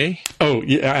 Cool, eh? Oh,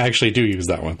 yeah, I actually do use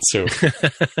that one. So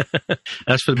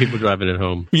that's for the people driving at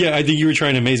home. Yeah, I think you were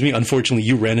trying to amaze me. Unfortunately,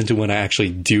 you ran into one I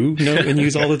actually do know and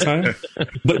use all the time.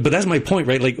 But that's my point,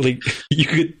 right? Like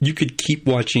you could keep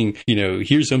watching.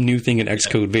 Here's some new thing in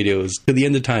Xcode videos to the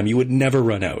end of time. You would never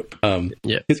run out.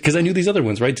 Because I knew these other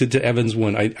ones, right? To Evan's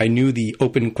one, I knew the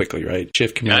open quickly, right?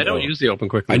 Shift Command. I don't use the open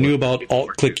quickly. I knew about alt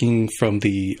clicking from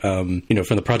the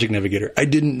from the project navigator. I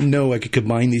didn't know I could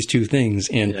combine these two things,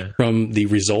 and from the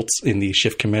results in the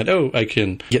Shift Command, I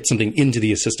can get something into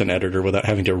the assistant editor without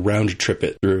having to round trip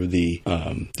it through the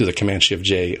Command Shift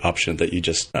J option that you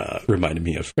just reminded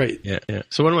me of. Right. Yeah.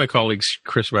 So one of my colleagues,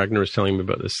 Chris Wagner, was telling me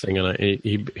about this thing, and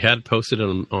he had posted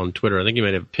it on Twitter. I think he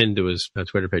might have pinned to his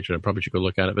Twitter page, and I probably should go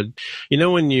look at it. But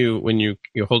when you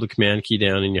hold the Command key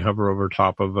down and you hover over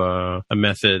top of a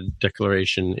method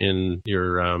declaration in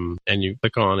your and you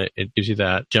click on it, it gives you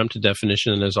that jump to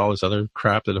definition, and there's all this other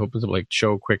crap that opens up like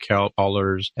show, quick help,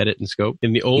 callers, edit, and scope.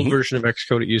 In the old version of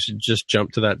Xcode, it used to just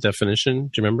jump to that definition.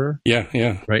 Do you remember? Yeah.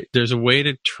 Right. There's a way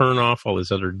to turn off all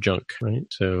this other junk, right?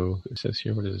 So it says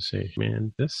here, what does it say?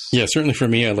 Man, this? Yeah, certainly for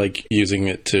me, I like using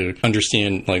it to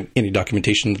understand like any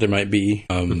documentation that there might be.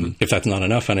 If that's not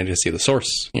enough, I need to see the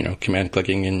source, command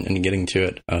clicking and getting to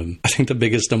it. I think the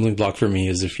biggest stumbling block for me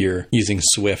is if you're using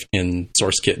Swift and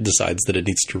SourceKit decides that it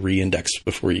needs to re-index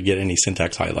before you get any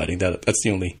syntax highlighting. That's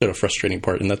the only bit of frustrating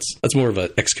part, and that's more of a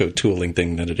Xcode tooling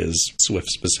thing than it is Swift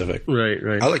specific.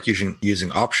 Right. I like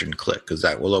using option click because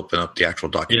that will open up the actual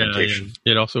documentation.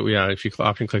 Yeah. It also, if you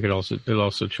option click, it'll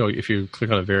also show you, if you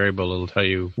click on a variable, it'll tell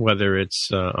you whether it's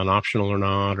an optional or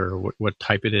not, or what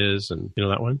type it is, and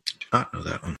that one. I know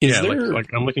that one. Like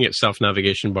I'm looking at self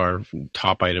navigation bar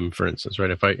top item, for instance,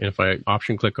 right? If I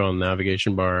option click on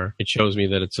navigation bar, it shows me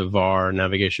that it's a var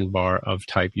navigation bar of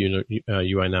type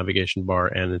UI navigation bar,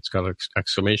 and it's got an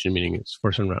exclamation, meaning it's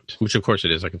for some route, which of course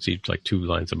it is. I can see like 2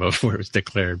 lines above where it was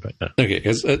declared. But okay,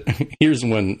 because here's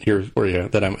one here for you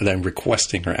that I'm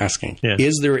requesting or asking. Yeah.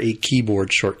 Is there a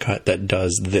keyboard shortcut that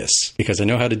does this? Because I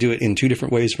know how to do it in 2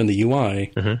 different ways from the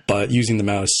UI, but using the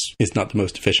mouse is not the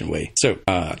most efficient way. So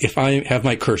if I have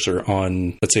my cursor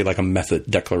on, let's say, like a method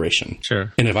declaration,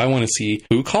 sure, and if I want to see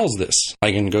who calls this,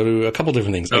 I can go to a couple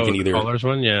different things. I can either callers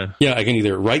one, I can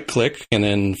either right click, and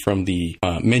then from the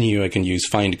menu I can use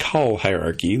find call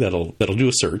hierarchy. That'll do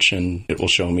a search, and it will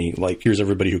show me like here's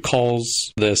everybody who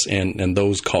calls this and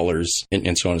those callers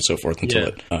and so on and so forth until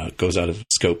it goes out of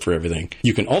scope for everything.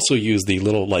 You can also use the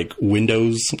little like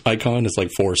Windows icon. It's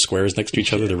like 4 squares next to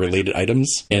each other, the related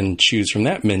items, and choose from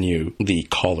that menu the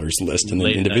callers list, and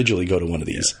then individually go to one of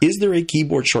these. Is there a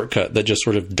keyboard shortcut that just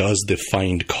sort of does the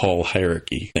find call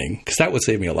hierarchy thing? Because that would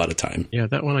save me a lot of time. Yeah,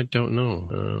 that one I don't know.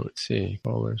 Let's see.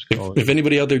 Callers. If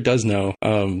anybody out there does know,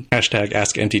 hashtag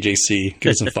ask MTJC,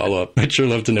 give us some follow up. I'd sure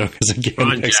love to know, because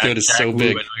again, Xcode is so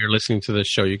big. When you're listening to this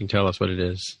show, you can tell us what it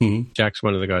is. Jack's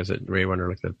one of the guys at Ray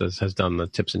Wonder that has done the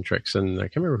tips and tricks, and I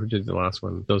can't remember who did the last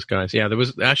one. Those guys. Yeah, there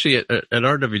was actually at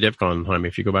RWDevCon, Jaime,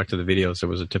 if you go back to the videos, there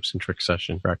was a tips and tricks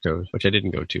session for Xcode, which I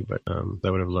didn't go to, but I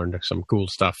would have learned some cool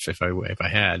stuff if I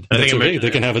had. That's okay. They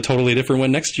can have a totally different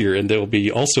one next year, and there will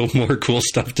be also more cool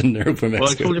stuff to know from Xcode. Well,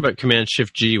 I told you about Command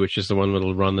Shift G, which is the one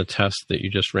that'll run the test that you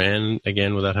just ran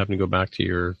again without having to go back to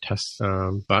your test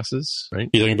classes, right?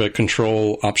 You're talking about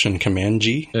Control Option Command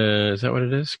G? Is that what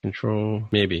it is? Control,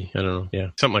 maybe. I don't know. Yeah,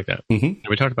 something like that.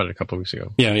 We talked about it a couple of weeks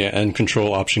ago. Yeah, and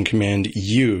Control Option Command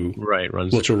U, right,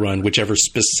 which will run whichever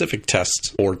specific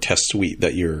test or test suite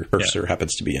that your cursor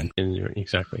happens to be in.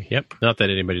 Exactly. Yep. Not that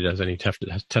anybody does any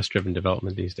test-driven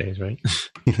development these days, right?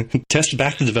 Test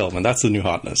back to development. That's the new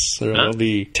hotness. There'll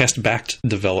be test-backed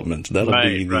development. That'll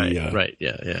be the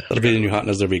yeah. That'll be the new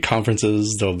hotness. There'll be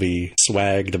conferences. There'll be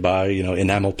swag to buy.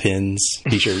 Enamel pins,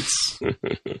 T-shirts,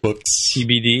 books,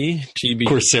 TBD,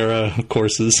 Coursera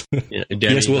courses. Yeah,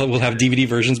 yes, we'll have DVD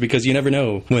versions because you never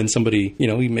know when somebody,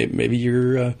 maybe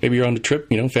you're on a trip,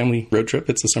 family road trip.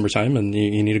 It's the summertime and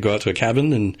you need to go out to a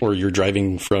cabin, or you're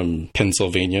driving from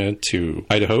Pennsylvania to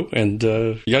Idaho, and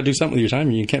you got to do something with your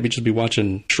time. You can't just be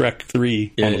watching Shrek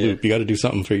 3 on the loop. You got to do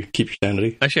something to keep your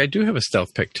sanity. Actually, I do have a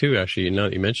stealth pick too. Actually, now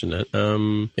that you mentioned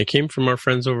that, it came from our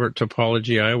friends over at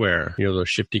Topology Eyewear. Those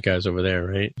shifty guys over there,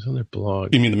 right? It's on their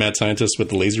blog. You mean the mad scientist with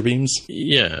the laser beams?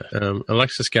 Yeah.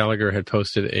 Alexis Gallagher had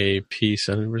posted a piece,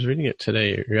 and I was reading it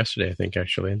today or yesterday, I think.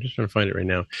 Actually, I'm just trying to find it right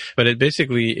now. But it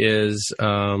basically is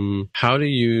how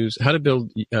to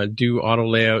build, do auto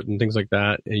layout and things like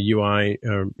that, UI,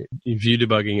 view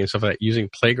debugging and stuff like that using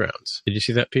playgrounds. Did you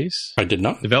see that piece? I did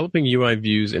not. Developing UI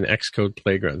views in Xcode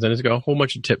playgrounds. And it's got a whole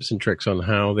bunch of tips and tricks on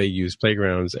how they use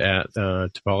playgrounds at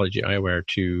Topology Eyewear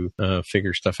to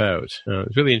figure stuff out. It's a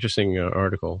really interesting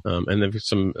article. And then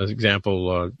some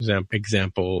example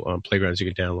playgrounds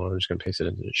you can download. I'm just going to paste it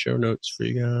into the show notes for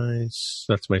you guys.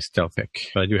 That's my stealth pick.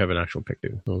 But I do have an actual pick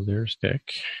too. Oh, there's Dick.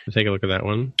 Take a look at that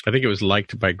one. I think it was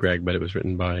liked by Greg, but it was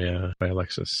written by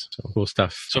Alexis. So cool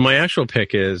stuff. So my actual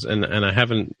pick is, and I have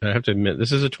to admit,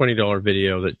 this is a $20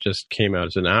 video that just came out.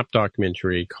 It's an app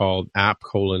documentary called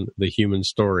The Human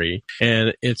Story.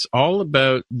 And it's all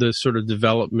about the sort of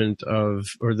development of,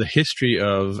 or the history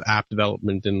of app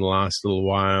development in the last little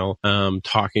while,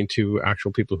 talking to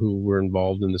actual people who were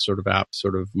involved in the sort of app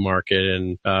sort of market,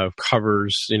 and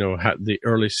covers, the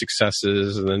early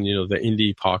successes and then, the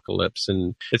indie apocalypse.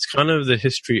 And it's kind of the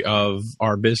history of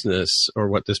our business, or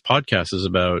what this podcast is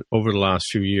about, over the last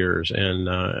few years. And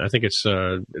I think it's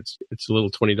a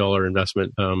little $20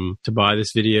 investment to buy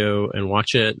this video and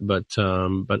watch it, but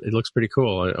it looks pretty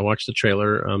cool. I watched the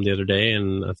trailer the other day,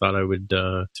 and I thought I would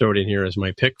throw it in here as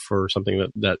my pick for something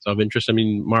that's of interest. I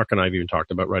mean, Mark and I have even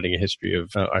talked about writing a history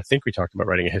of, I think we talked about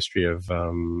writing a history of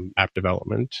app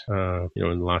development,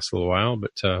 in the last little while.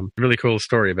 But really cool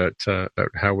story about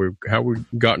how we've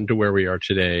gotten to where we are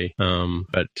today.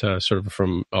 But sort of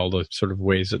from all the sort of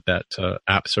ways that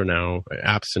apps are now,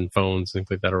 apps and phones, things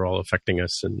like that, are all affecting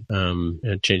us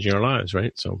and changing our lives,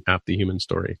 right? So, The Human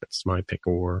Story. That's my pick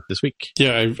for this week.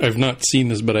 Yeah, I've not seen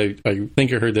this, but I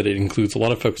think I heard that it includes a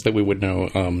lot of folks that we would know.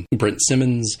 Brent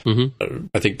Simmons,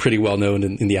 I think pretty well known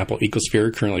in the Apple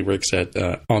ecosphere, currently works at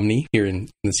Omni here in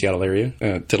the Seattle area.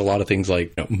 Did a lot of things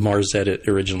like Mars Edit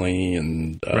originally,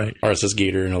 and RSS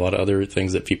Gator, and a lot of other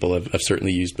things that people have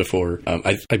certainly used before.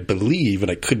 I believe,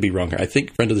 and I could be wrong here, I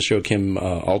think friend of the show Kim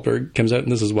Alberg comes out in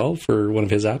this as well for one of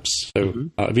his apps. So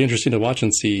it'd be interesting to watch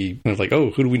and see kind of like,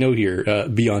 who do we know here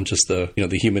beyond just the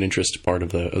the human interest part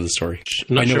of the story.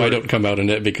 I know I don't come out in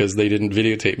it because they didn't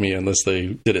videotape me unless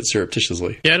they did it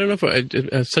surreptitiously. Yeah, I don't know if I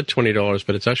said $20,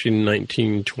 but it's actually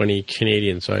 $19.20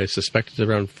 Canadian, so I suspect it's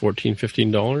around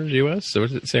 $14-15 US. So what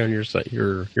does it say on your site,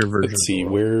 your version? Let's see,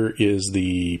 where's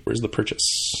the purchase?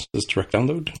 Is this direct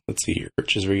download? Let's see here.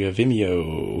 Purchase via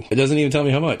Vimeo. It doesn't even tell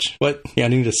me how much. What? Yeah, I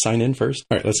need to sign in first.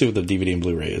 All right, let's see what the DVD and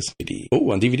Blu-ray is.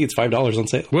 Oh, on DVD it's $5 on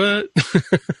sale. What?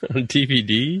 On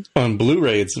DVD? On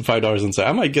Blu-ray it's $5 on sale.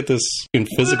 I might get this in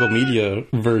physical media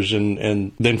version,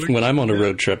 and then when I'm on a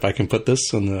road trip, I can put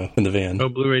this in the van. Oh,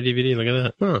 Blu-ray DVD, look at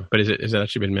that. Huh. But has it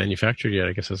actually been manufactured yet?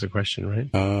 I guess that's the question, right?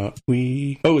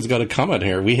 It's got a comment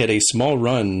here. We had a small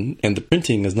run, and the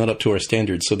printing is not up to our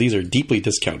standards, so these are deeply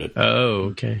discounted. Oh,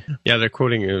 okay. Yeah, they're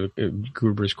quoting,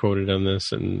 Gruber's quoted on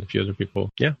this, and a few other people.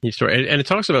 Yeah, and it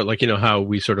talks about, like, how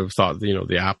we sort of thought,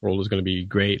 the app world was going to be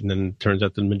great, and then it turns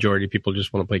out the majority of people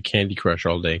just want to play Candy Crush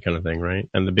all day, kind of thing, right?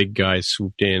 And the big guys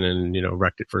swooped in and,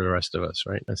 wrecked it for the rest of us,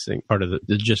 right? That's, I think, part of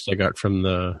the gist I got from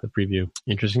the preview.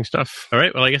 Interesting stuff. All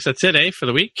right, well, I guess that's it, for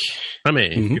the week.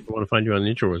 If people want to find you on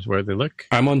the interwebs, where do they look?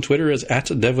 I'm on Twitter as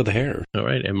 @DevWithAHair. All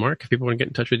right, and Mark, if people want to get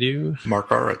in touch with you?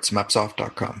 Mark R. at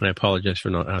smapsoft.com. And I apologize for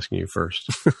not asking you first.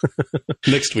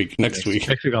 Next week. Next week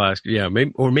I'll ask you. Yeah,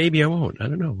 maybe I won't. I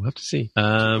don't know. We'll have to see.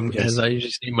 As I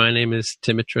usually say, my name is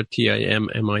Timitra,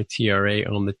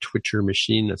 TIMMITRA, on the Twitcher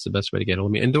machine. That's the best way to get hold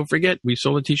of me. And don't forget, we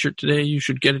sold a t-shirt today. You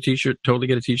should get a t-shirt. Totally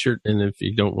get a t-shirt. And if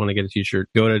you don't want to get a t-shirt,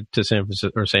 go to San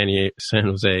Francisco or San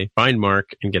Jose, find Mark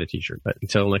and get a t-shirt. But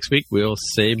until next week, we'll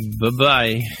say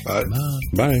bye-bye. Bye.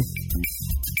 Bye.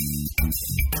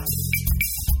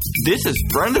 This is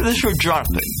friend of the show,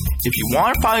 Jonathan. If you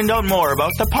want to find out more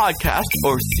about the podcast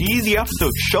or see the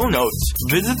episode show notes,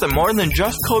 visit the More Than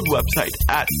Just Code website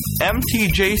at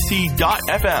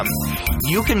mtjc.fm.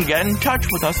 You can get in touch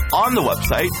with us on the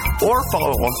website or follow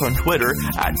us on Twitter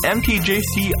at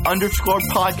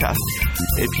mtjc_podcast.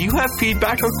 If you have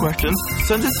feedback or questions,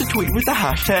 send us a tweet with the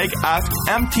hashtag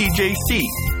AskMTJC.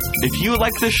 If you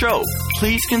like the show,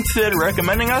 please consider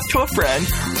recommending us to a friend,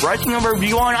 writing a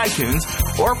review on iTunes,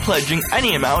 or pledging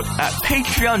any amount at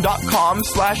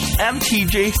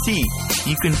patreon.com/mtjc.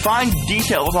 You can find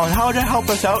details on how to help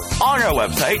us out on our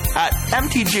website at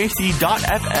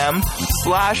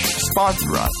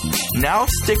mtjc.fm/sponsor us. Now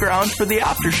stick around for the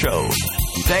after show.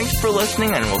 Thanks for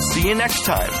listening, and we'll see you next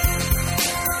time.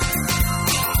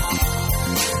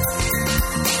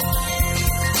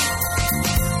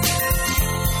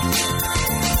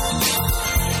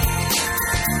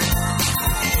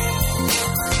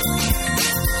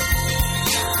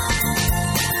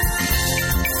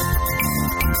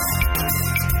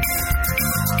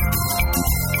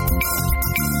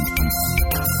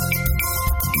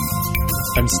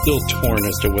 I'm still torn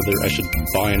as to whether I should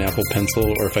buy an Apple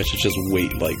Pencil or if I should just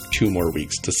wait like 2 more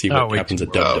weeks to see what happens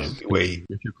at Dub Dub. Wait.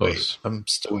 I'm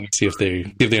still waiting. See if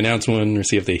they announce one or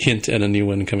see if they hint at a new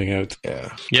one coming out.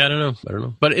 Yeah, I don't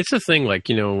know. But it's a thing, like,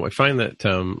 you know, I find that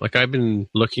like I've been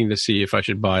looking to see if I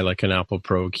should buy like an Apple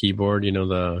Pro keyboard, you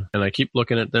know, and I keep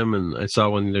looking at them, and I saw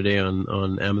one the other day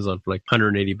on Amazon for like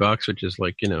 $180, which is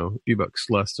like, you know, a few bucks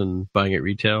less than buying it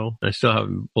retail. I still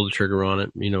haven't pulled the trigger on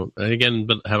it, you know. Again,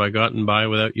 but have I gotten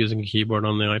by without using a keyboard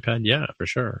on the iPad? Yeah, for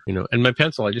sure. You know, and my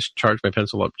pencil, I just charged my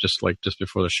pencil up just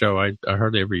before the show. I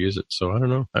hardly ever use it, so I don't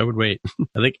know. I would wait.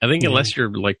 I think unless you're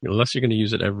going to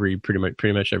use it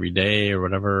pretty much every day or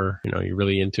whatever, you know, you're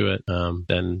really into it,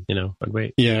 then, you know, I'd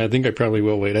wait. Yeah, I think I probably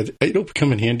will wait. It'll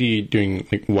come in handy doing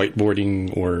like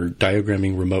whiteboarding or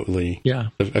diagramming remotely.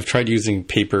 Yeah, I've tried using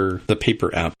the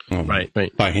paper app right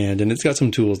by hand, and it's got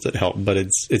some tools that help, but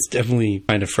it's definitely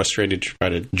kind of frustrating to try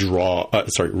to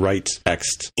write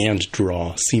text and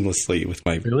draw seamlessly with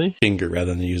my finger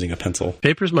rather than using a pencil.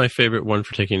 Paper's my favorite one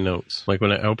for taking notes. Like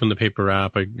when I open the paper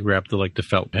app, I grab the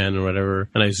felt pen or whatever,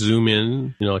 and I zoom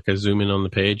in, you know, like I zoom in on the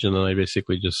page, and then I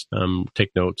basically just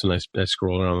take notes, and I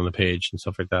scroll around on the page and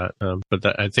stuff like that. But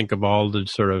I think of all the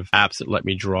sort of apps that let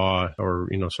me draw or,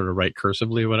 you know, sort of write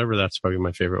cursively or whatever, that's probably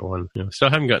my favorite one. You know, still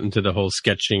haven't gotten to the whole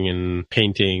sketching and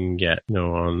painting yet, you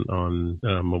know, on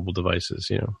mobile devices,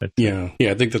 you know. Yeah,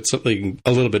 I think that's something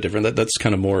a little bit different. That's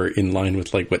kind of more in line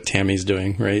with like what Tammy's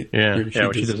doing, right? Yeah,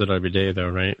 she does it every day though,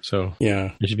 right? So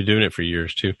yeah, she's been doing it for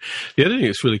years too. The other thing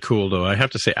that's really cool though, I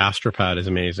have to say, Astropad is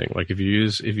amazing. Like if you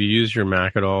use your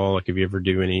Mac at all, like if you ever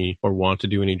do any or want to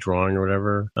do any drawing or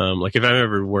whatever, like if I'm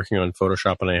ever working on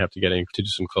Photoshop and I have to get in to do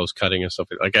some close cutting and stuff,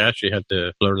 like I actually had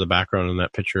to blur the background in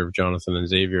that picture of Jonathan and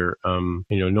Xavier. You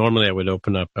know, normally I would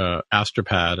open up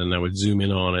Astropad and I would zoom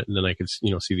in on it, and then I could,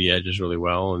 you know, see the edges really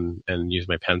well and use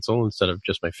my pencil instead of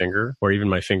just my finger or even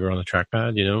my finger on the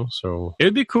trackpad, you know. So it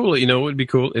would be cool. You know, what would be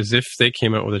cool is if they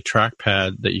came out with a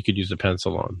trackpad that you could use a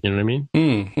pencil on. You know what I mean?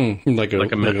 Like a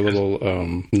little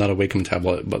not a Wacom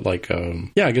tablet, but like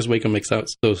I guess Wacom makes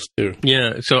those too.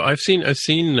 Yeah. So I've seen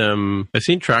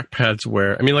trackpads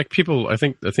where, I mean, like people, I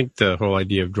think the whole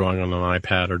idea of drawing on an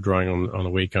iPad or drawing on a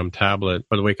Wacom tablet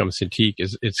or the Wacom Cintiq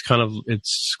it's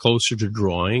closer to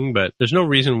drawing, but there's no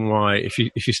reason why if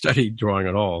you study drawing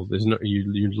at all,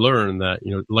 you learn that,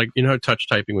 you know, like, you know how touch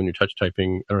typing, when you're touch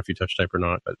typing, I don't know if you touch type or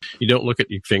not, but you don't look at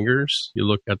your fingers, you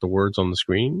look at the words on the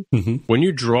screen. Mm-hmm. When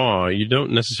you draw, you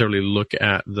don't necessarily look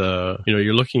at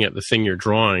you're looking at the thing you're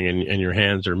drawing and your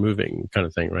hands are moving kind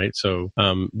of thing, right? So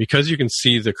because you can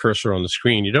see the cursor on the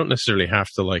screen, you don't necessarily have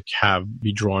to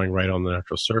be drawing right on the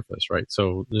actual surface, right?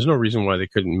 So there's no reason why they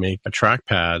couldn't make a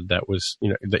trackpad that was, you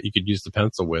know, that you could use the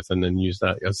pencil with and then use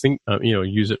that. I think,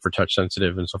 use it for touch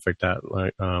sensitive and stuff like that,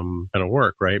 kind of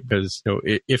work, right? Because, you know,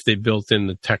 if they built in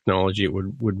the technology, it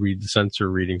would read the sensor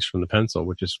readings from the pencil,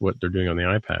 which is what they're doing on the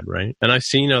iPad, right? And I've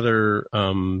seen other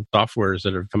softwares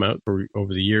that have come out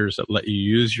over the years that let you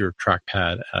use your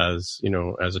trackpad as, you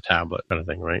know, as a tablet kind of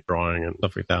thing, right? Drawing and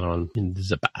stuff like that on in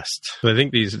the past. So I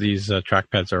think these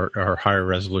trackpads are higher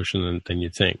resolution than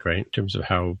you'd think, right? In terms of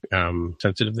how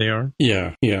sensitive they are.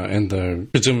 Yeah,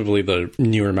 and presumably the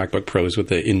newer MacBook Pros with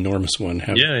the enormous one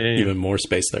have even more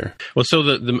space there. Well, so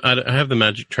I have the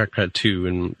Magic Trackpad 2,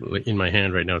 and in my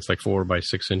hand right now. It's like 4 by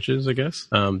 6 inches, I guess.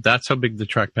 That's how big the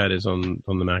trackpad is on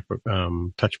the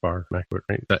MacBook, Touch Bar MacBook,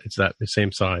 right? It's the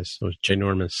same size. So it's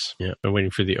ginormous. Yeah. I'm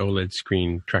waiting for the OLED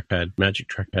screen trackpad, Magic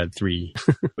Trackpad 3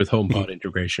 with HomePod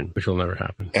integration, which will never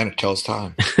happen. And it tells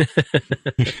time.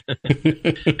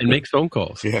 And makes phone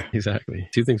calls. Yeah. Exactly.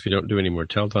 2 things we don't do anymore: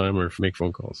 tell time or make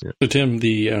phone calls. Yeah. So Tim,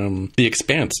 the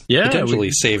Expanse,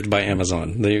 potentially saved by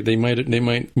Amazon. They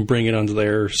might bring it onto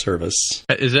their service.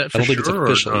 Is that for I don't think it's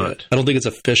official or yet. I don't think it's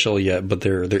official yet, but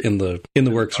they're in the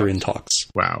works or in talks.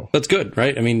 Wow. That's good,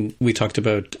 right? I mean, we talked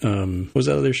about what was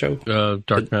that other show?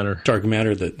 Dark Matter. Dark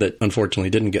Matter that unfortunately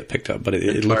didn't get picked up, but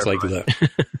it looks like that.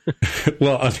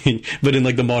 Well, I mean, but in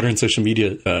like the modern social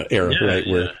media era, right,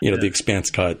 where the Expanse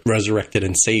got resurrected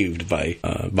and saved by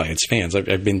its fans.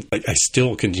 I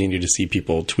still continue to see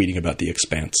people tweeting about the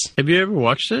Expanse. Have you ever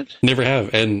watched it? Never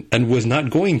have, and was not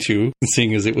going to,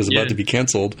 seeing as it was about to be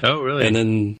canceled. Oh, really? And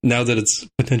then now that it's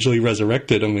potentially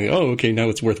resurrected, I'm like, oh, okay, now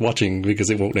it's worth watching because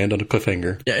it won't end on a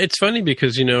cliffhanger. Yeah, it's funny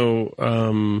because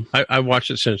I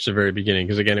watched it since the very beginning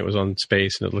because again it was on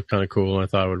Space and it looked kind of cool and I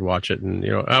thought I would watch it, and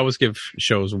I always give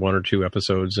shows 1 or 2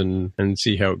 episodes and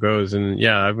see how it goes, and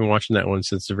I've been watching that one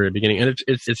since the very beginning, and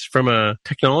it's from a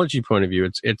technology point of view,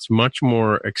 it's much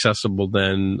more accessible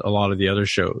than a lot of the other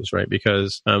shows, right?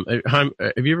 Because have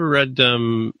you ever read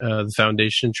the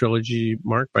Foundation trilogy,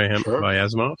 Mark, by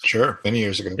Asimov? Sure, many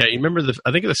years ago. Yeah, you remember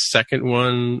I think the second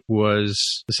one was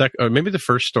or maybe the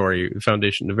first story,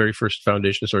 the very first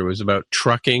Foundation story was about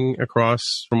trucking across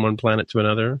from one planet to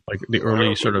another, like the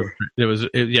early sort of.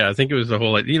 I think it was the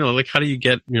whole like how do you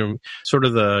get sort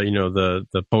of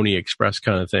the Pony Express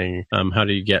kind of thing. How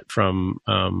do you get from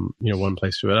one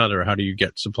place to another? How do you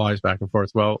get supplies back and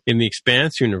forth? Well, in the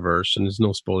Expanse universe, and there's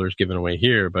no spoilers given away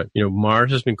here, but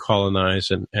Mars has been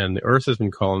colonized and the Earth has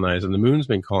been colonized and the Moon's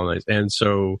been colonized, and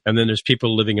then there's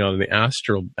people living on the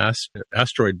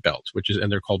asteroid belt,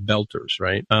 and they're called belters,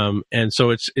 right? And so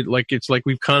it's like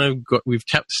we've kind of we've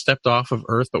stepped off of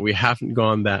Earth, but we haven't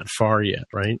gone that far yet,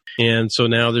 right? And so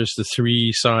now there's the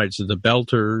 3 sides: the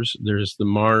belters, there's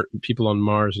the people on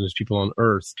Mars, and there's people on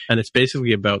Earth, and it's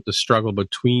basically about the struggle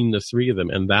between the 3 of them,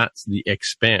 and that's the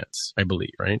Expanse, I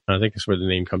believe, right? I think that's where the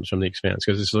name comes from, the Expanse,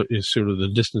 because it's sort of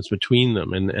the distance between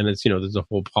them, and it's there's a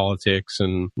whole politics,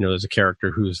 and there's a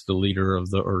character who's the leader of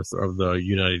the Earth, of the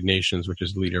United Nations, which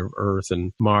is the leader of Earth,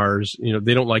 and Mars,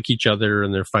 they don't like each other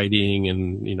and they're fighting,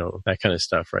 and that kind of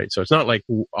stuff, right? So it's not like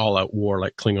all out war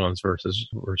like Klingons versus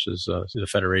the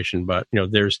Federation, but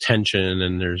there's tension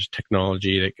and there's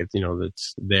technology that gets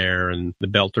that's there, and the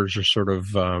belters are sort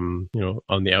of on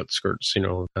the outskirts,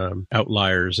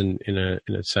 outliers in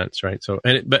a sense, right? So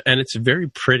and it's very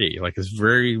pretty, like it's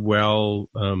very well,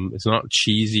 it's not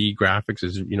cheesy graphics,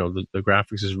 is the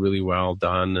graphics is really well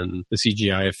done, and the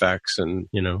CGI effects, and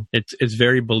it's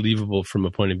very believable from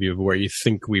a point of view of where you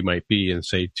think we might be in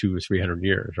say 200 or 300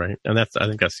 years, right? And I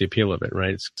think that's the appeal of it,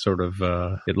 right? It's sort of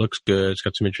it looks good, it's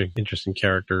got some interesting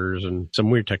characters and some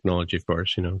weird technology, of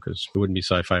course, because it wouldn't be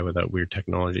sci-fi without weird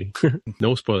technology.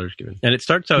 No spoilers given. And it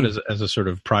starts out as a sort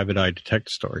of private eye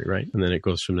detective story, right? And then it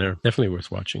goes from there. Definitely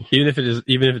worth watching, even if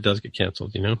it does get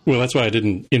canceled. Well, that's why I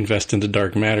didn't invest into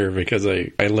Dark Matter, because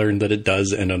I learned that it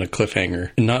does end on a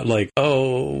cliffhanger, and not like,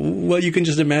 oh, well, you can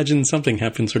just imagine something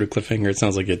happens sort of cliffhanger. It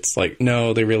sounds like it's like,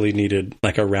 no, they really needed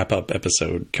like a wrap up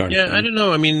episode kind of thing. I don't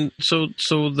know. I mean, so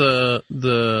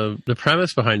the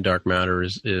premise behind Dark Matter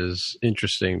is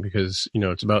interesting because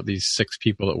it's about these 6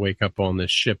 people that wake up on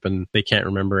this ship and they can't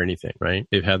remember anything, right?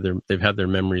 They've had their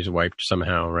memories wiped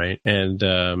somehow, right? And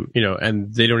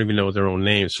and they don't even know their own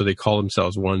names, so they call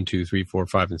themselves 1, 2, 3, 4,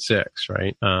 5, and 6,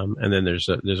 right? And then there's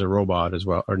a robot as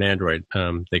well, or an android.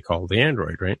 They call the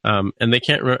android, right? And they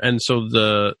can't remember. And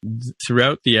so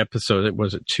throughout the episode, it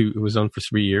was on for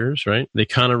 3 years, right? They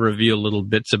kind of reveal little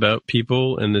bits about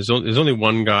people, and there's only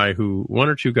one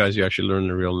or two guys who actually learn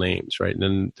their real names, right? And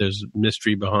then there's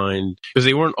mystery behind, because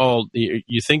they weren't all,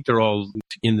 you think they're all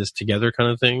in this together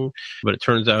kind of thing, but it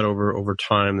turns out over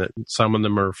time that some of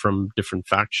them are from different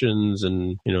factions,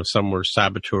 and some were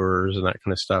saboteurs and that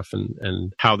kind of stuff,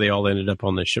 and how they all ended up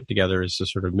on the ship together is the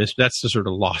sort of that's the sort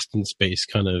of lost in space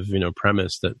kind of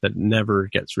premise that never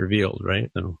gets revealed, right?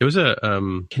 So it was a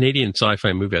Canadian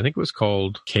sci-fi movie, I think it was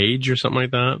called Cage or something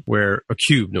like that, where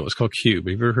Cube. No, it's called Cube.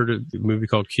 Have you ever heard of the movie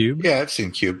called Cube? Yeah, I've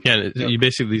seen Cube. Yeah, you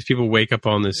basically, these people wake up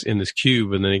in this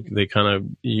cube, and they kind of,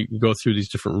 you go through these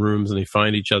different rooms and they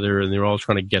find each other, and they're all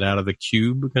trying to get out of the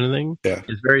cube kind of thing. Yeah,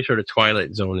 it's very sort of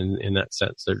Twilight Zone in that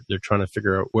sense. They're trying to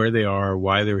figure out where they are,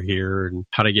 why they're here, and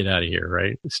how to get out of here,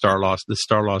 right? The Star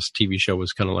Lost TV show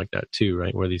was kind of like that too,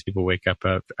 right? Where these people wake up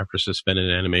after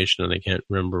suspended animation and they can't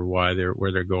remember where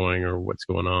they're going or what's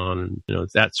going on, and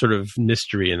it's that sort of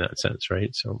mystery in that sense, right?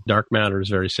 So Dark Matter is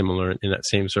very similar in that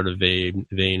same sort of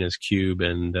vein as Cube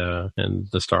and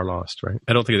the Star Lost, right?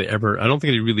 I don't think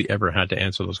they really ever had to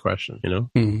answer those questions,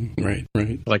 Right.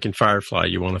 Like in Firefly,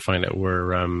 you want to find out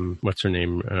where what's her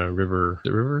name, River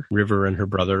and her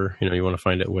brother, you want to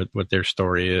find out what their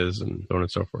story is, and so on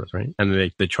and so forth, right? And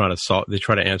they try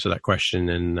to answer that question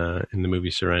in the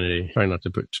movie Serenity. Try not to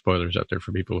put spoilers out there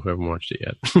for people who haven't watched it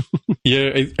yet.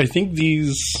 Yeah, I think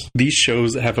these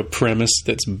shows that have a premise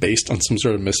that's based on some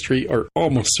sort of mystery are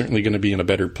almost certainly going to be in a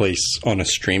better place on a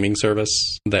streaming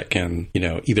service that can,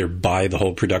 either buy the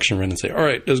whole production run and say, all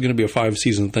right, there's going to be a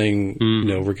 5-season thing,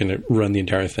 we're going to run the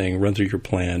entire thing, run through your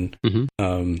plan.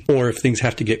 Or if things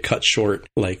have to get cut short,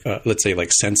 like let's say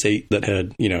like Sense8 that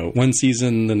had, 1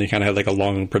 season, then they kind of had like a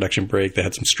long production break. They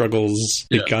had some struggles.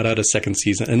 It got out a second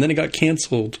season, and then it got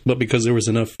canceled. But because there was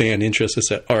enough fan interest, they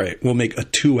said, all right, we'll make a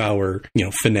 2-hour,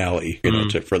 finale,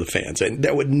 for the fans. And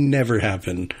that would never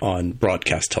happen on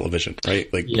broadcast television,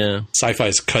 right? Like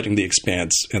Sci-Fi's cutting The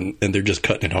Expanse, and they're just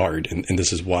cutting it hard. And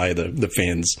this is why the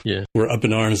fans were up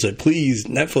in arms that, please,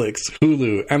 Netflix,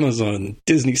 Hulu, Amazon,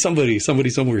 Disney, somebody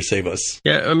somewhere save us.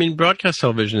 Yeah, I mean, broadcast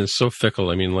television is so fickle.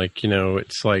 I mean,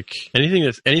 it's like anything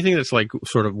that's like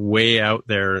sort of way out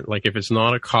there. Like if it's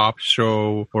not a cop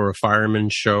show or a fireman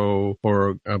show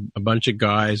or a bunch of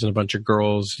guys and a bunch of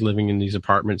girls living in these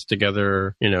apartments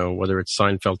together, whether it's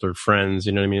Seinfeld or Friends,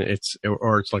 you know what I mean? It's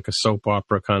like a soap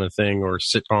opera kind of thing or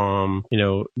sitcom.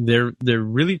 They're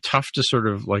really tough to sort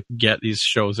of like get these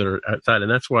shows that are outside,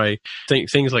 and that's why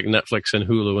things like Netflix and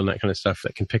Hulu and that kind of stuff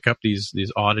that can pick up these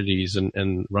oddities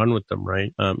and run with them,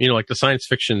 right? Like the science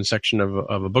fiction section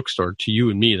of a bookstore, to you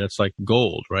and me, that's like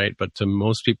gold, right? But to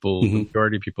most people, the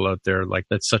majority of people out there, like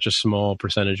that's such a small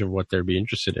percentage of what they'd be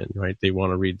interested in, right? They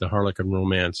want to read the Harlequin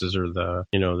romances or the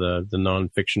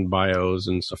nonfiction bios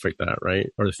and stuff like that, right?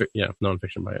 Or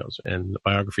nonfiction bios and the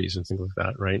biographies and things like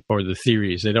that, right? Or the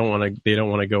theories. They don't want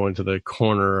to go into the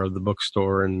corner of the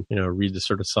bookstore and read the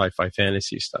sort of sci-fi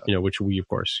fantasy stuff, which we of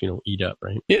course eat up,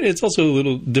 right? Yeah, it's also a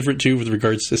little different too with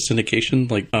regards to syndication.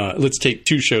 Like let's take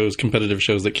 2 competitive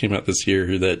shows that came out this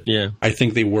year that I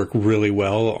think they work really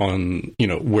well on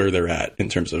where they're at in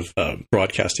terms of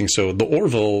broadcasting. So The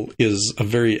Orville is a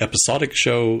very episodic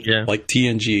show, like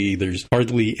TNG. There's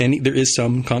hardly any. There is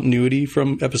some continuity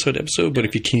from episode to episode, but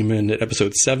if you came in at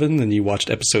episode 7 and you watched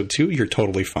episode 2, you're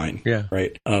totally fine. Yeah,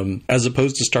 right. As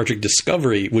opposed to Star Trek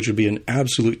Discovery, which would be an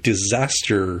absolute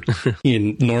disaster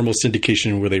in normal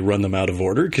syndication where they run them out of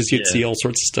order, because you'd see all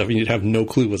sorts of stuff and you'd have no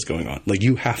clue what's going on. Like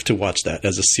you have to watch that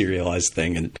as a serialized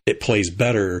thing, and it plays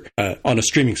better on a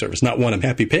streaming service. Not one I'm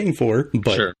happy paying for,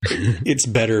 but it's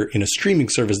better in a streaming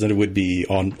service than it would be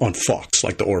on Fox,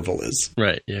 like The Orville is.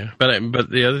 Right. Yeah. But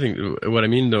the other thing, what I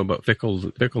mean though about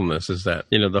fickleness is that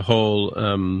the whole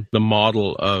the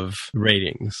model of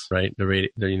ratings, right?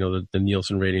 The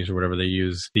Nielsen ratings or whatever they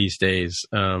use these days.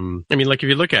 I mean, like if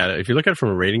you look at it from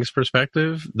a ratings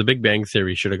perspective, The Big Bang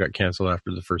Theory should have got canceled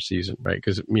after the first season, right?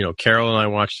 Because Carol and I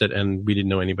watched it, and we didn't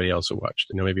know anybody else who watched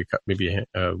it. Maybe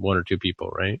 1 or 2 people,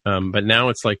 right? But now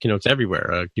it's like it's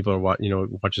everywhere. People are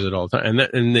watches it all the time,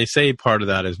 and they say part of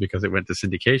that is because it went to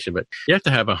syndication. But you have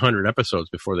to have 100 episodes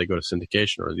before they go to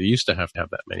syndication, or they used to have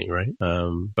that many, right?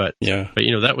 But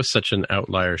that was such an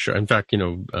outlier show. In fact,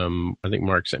 I think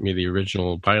Mark sent me the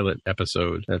original pilot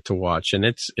episode to watch, and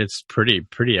it's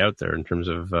pretty out there in terms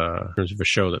of a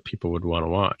show that people would want to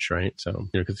watch, right? So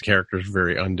because the characters are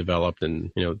very undeveloped,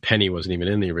 and Penny wasn't even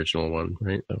in the original one,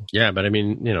 right? So, yeah, but I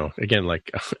mean, again,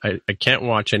 like I can't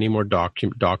watch any more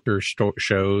doctor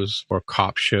shows or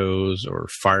cop shows or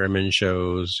fireman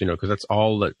shows, because that's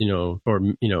all that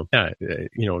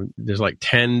there's like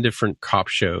 10 different cop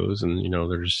shows, and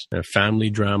there's family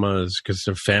dramas because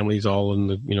their families all in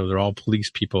the they're all police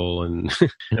people, and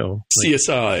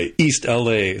CSI East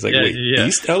LA. It's like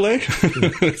East LA?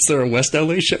 Is there a West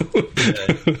LA show?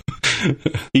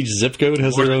 Each zip code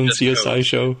has their own CSI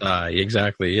show.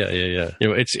 Exactly. Yeah.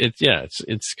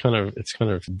 It's kind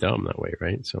of dumb that way,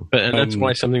 right? So, and that's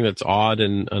why something that's odd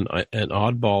and an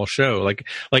oddball show, like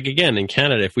again in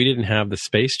Canada, if we didn't have the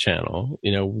Space Channel,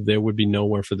 there would be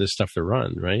nowhere for this stuff to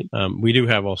run, right? We do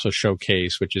have also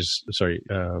Showcase, which is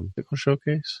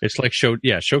Showcase. It's like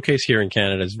Showcase here in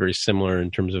Canada is very similar in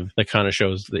terms of the kind of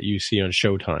shows that you see on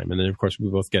Showtime, and then of course we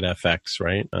both get FX,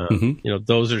 right?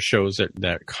 Those are shows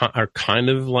that are kind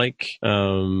of like,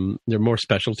 they're more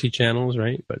specialty channels,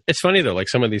 right? But it's funny though, like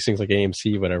some of these things like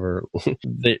AMC, whatever,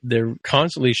 they're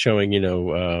constantly showing,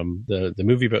 the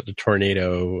movie about the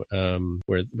tornado,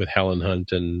 with Helen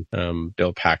Hunt and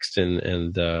Bill Paxton,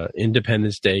 and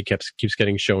Independence Day keeps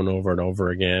getting shown over and over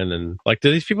again. And like,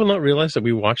 do these people not realize that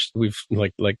we've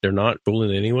like they're not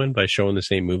fooling anyone by showing the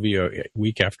same movie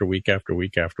week after week after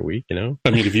week after week,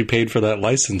 I mean, if you paid for that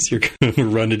license, you're going to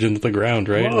run it into the ground,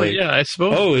 right? Well, yeah, I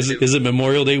suppose. Oh, is it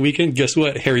Memorial Day weekend? Guess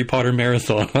what? Harry Potter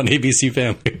Marathon on ABC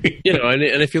Family.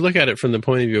 And if you look at it from the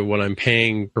point of view of what I'm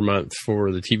paying per month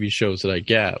for the TV shows that I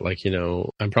get, like,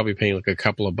 I'm probably paying like a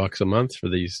couple of bucks a month for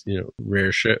these,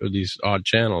 these odd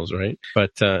channels, right?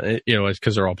 But, it's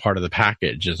because they're all part of the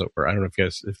package, as it were. I don't know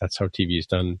if that's how TV is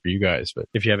done for you guys, but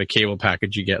if you have a cable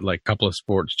package, you get like a couple of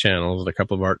sports channels and a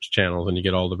couple of arts channels, and you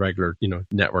get all the regular,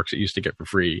 networks that you used to get for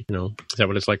free. Is that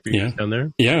what it's like for you down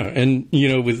there? Yeah. And,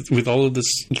 with all of this,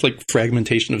 it's like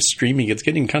fragmentation of streaming, it's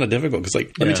getting kind of difficult. Because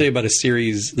let me tell you about a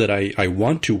series that I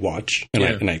want to watch,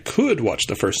 and I could watch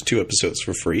the first 2 episodes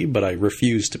for free, but I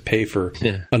refuse to pay for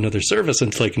another service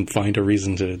until I can find a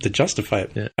reason to justify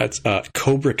it. Yeah. That's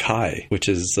Cobra Kai, which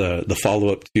is the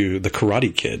follow-up to The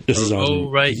Karate Kid. This is on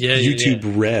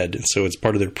YouTube Red, so it's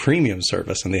part of their premium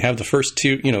service, and they have the first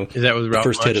 2, is that with Ralph the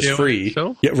first Macchio hit is free.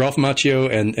 Yeah, Ralph Macchio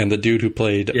and the dude who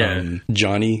played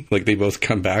Johnny, like they both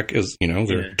come back as,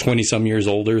 they're 20-some years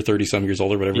older, 30-some years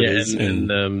older, whatever it is. And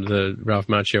the Ralph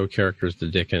Macchio character is the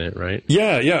dick in it, right?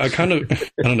 Yeah, I kind of,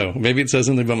 I don't know, maybe it says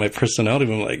something about my personality,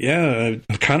 but I'm like,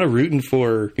 I'm kind of rooting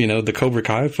for, the Cobra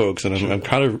Kai folks, and I'm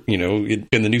kind of, in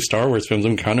the new Star Wars films,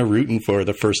 I'm kind of rooting for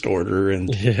the First Order, and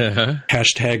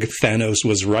hashtag Thanos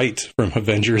was right from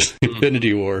Avengers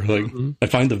Infinity War. Like, I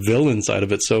find the villain side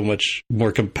of it so much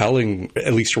more compelling,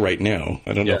 at least right now.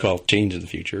 I don't know if I'll change in the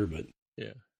future, but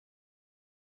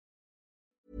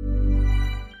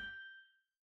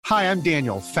Hi, I'm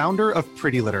Daniel, founder of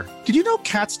Pretty Litter. Did you know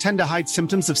cats tend to hide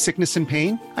symptoms of sickness and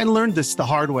pain? I learned this the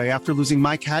hard way after losing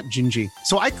my cat, Gingy.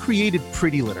 So I created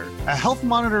Pretty Litter, a health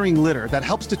monitoring litter that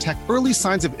helps detect early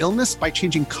signs of illness by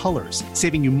changing colors,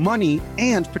 saving you money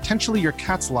and potentially your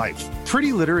cat's life.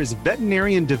 Pretty Litter is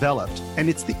veterinarian developed, and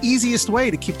it's the easiest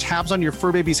way to keep tabs on your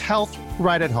fur baby's health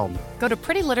right at home. Go to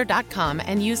prettylitter.com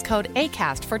and use code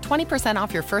ACAST for 20%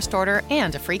 off your first order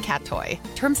and a free cat toy.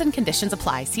 Terms and conditions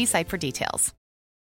apply. See site for details.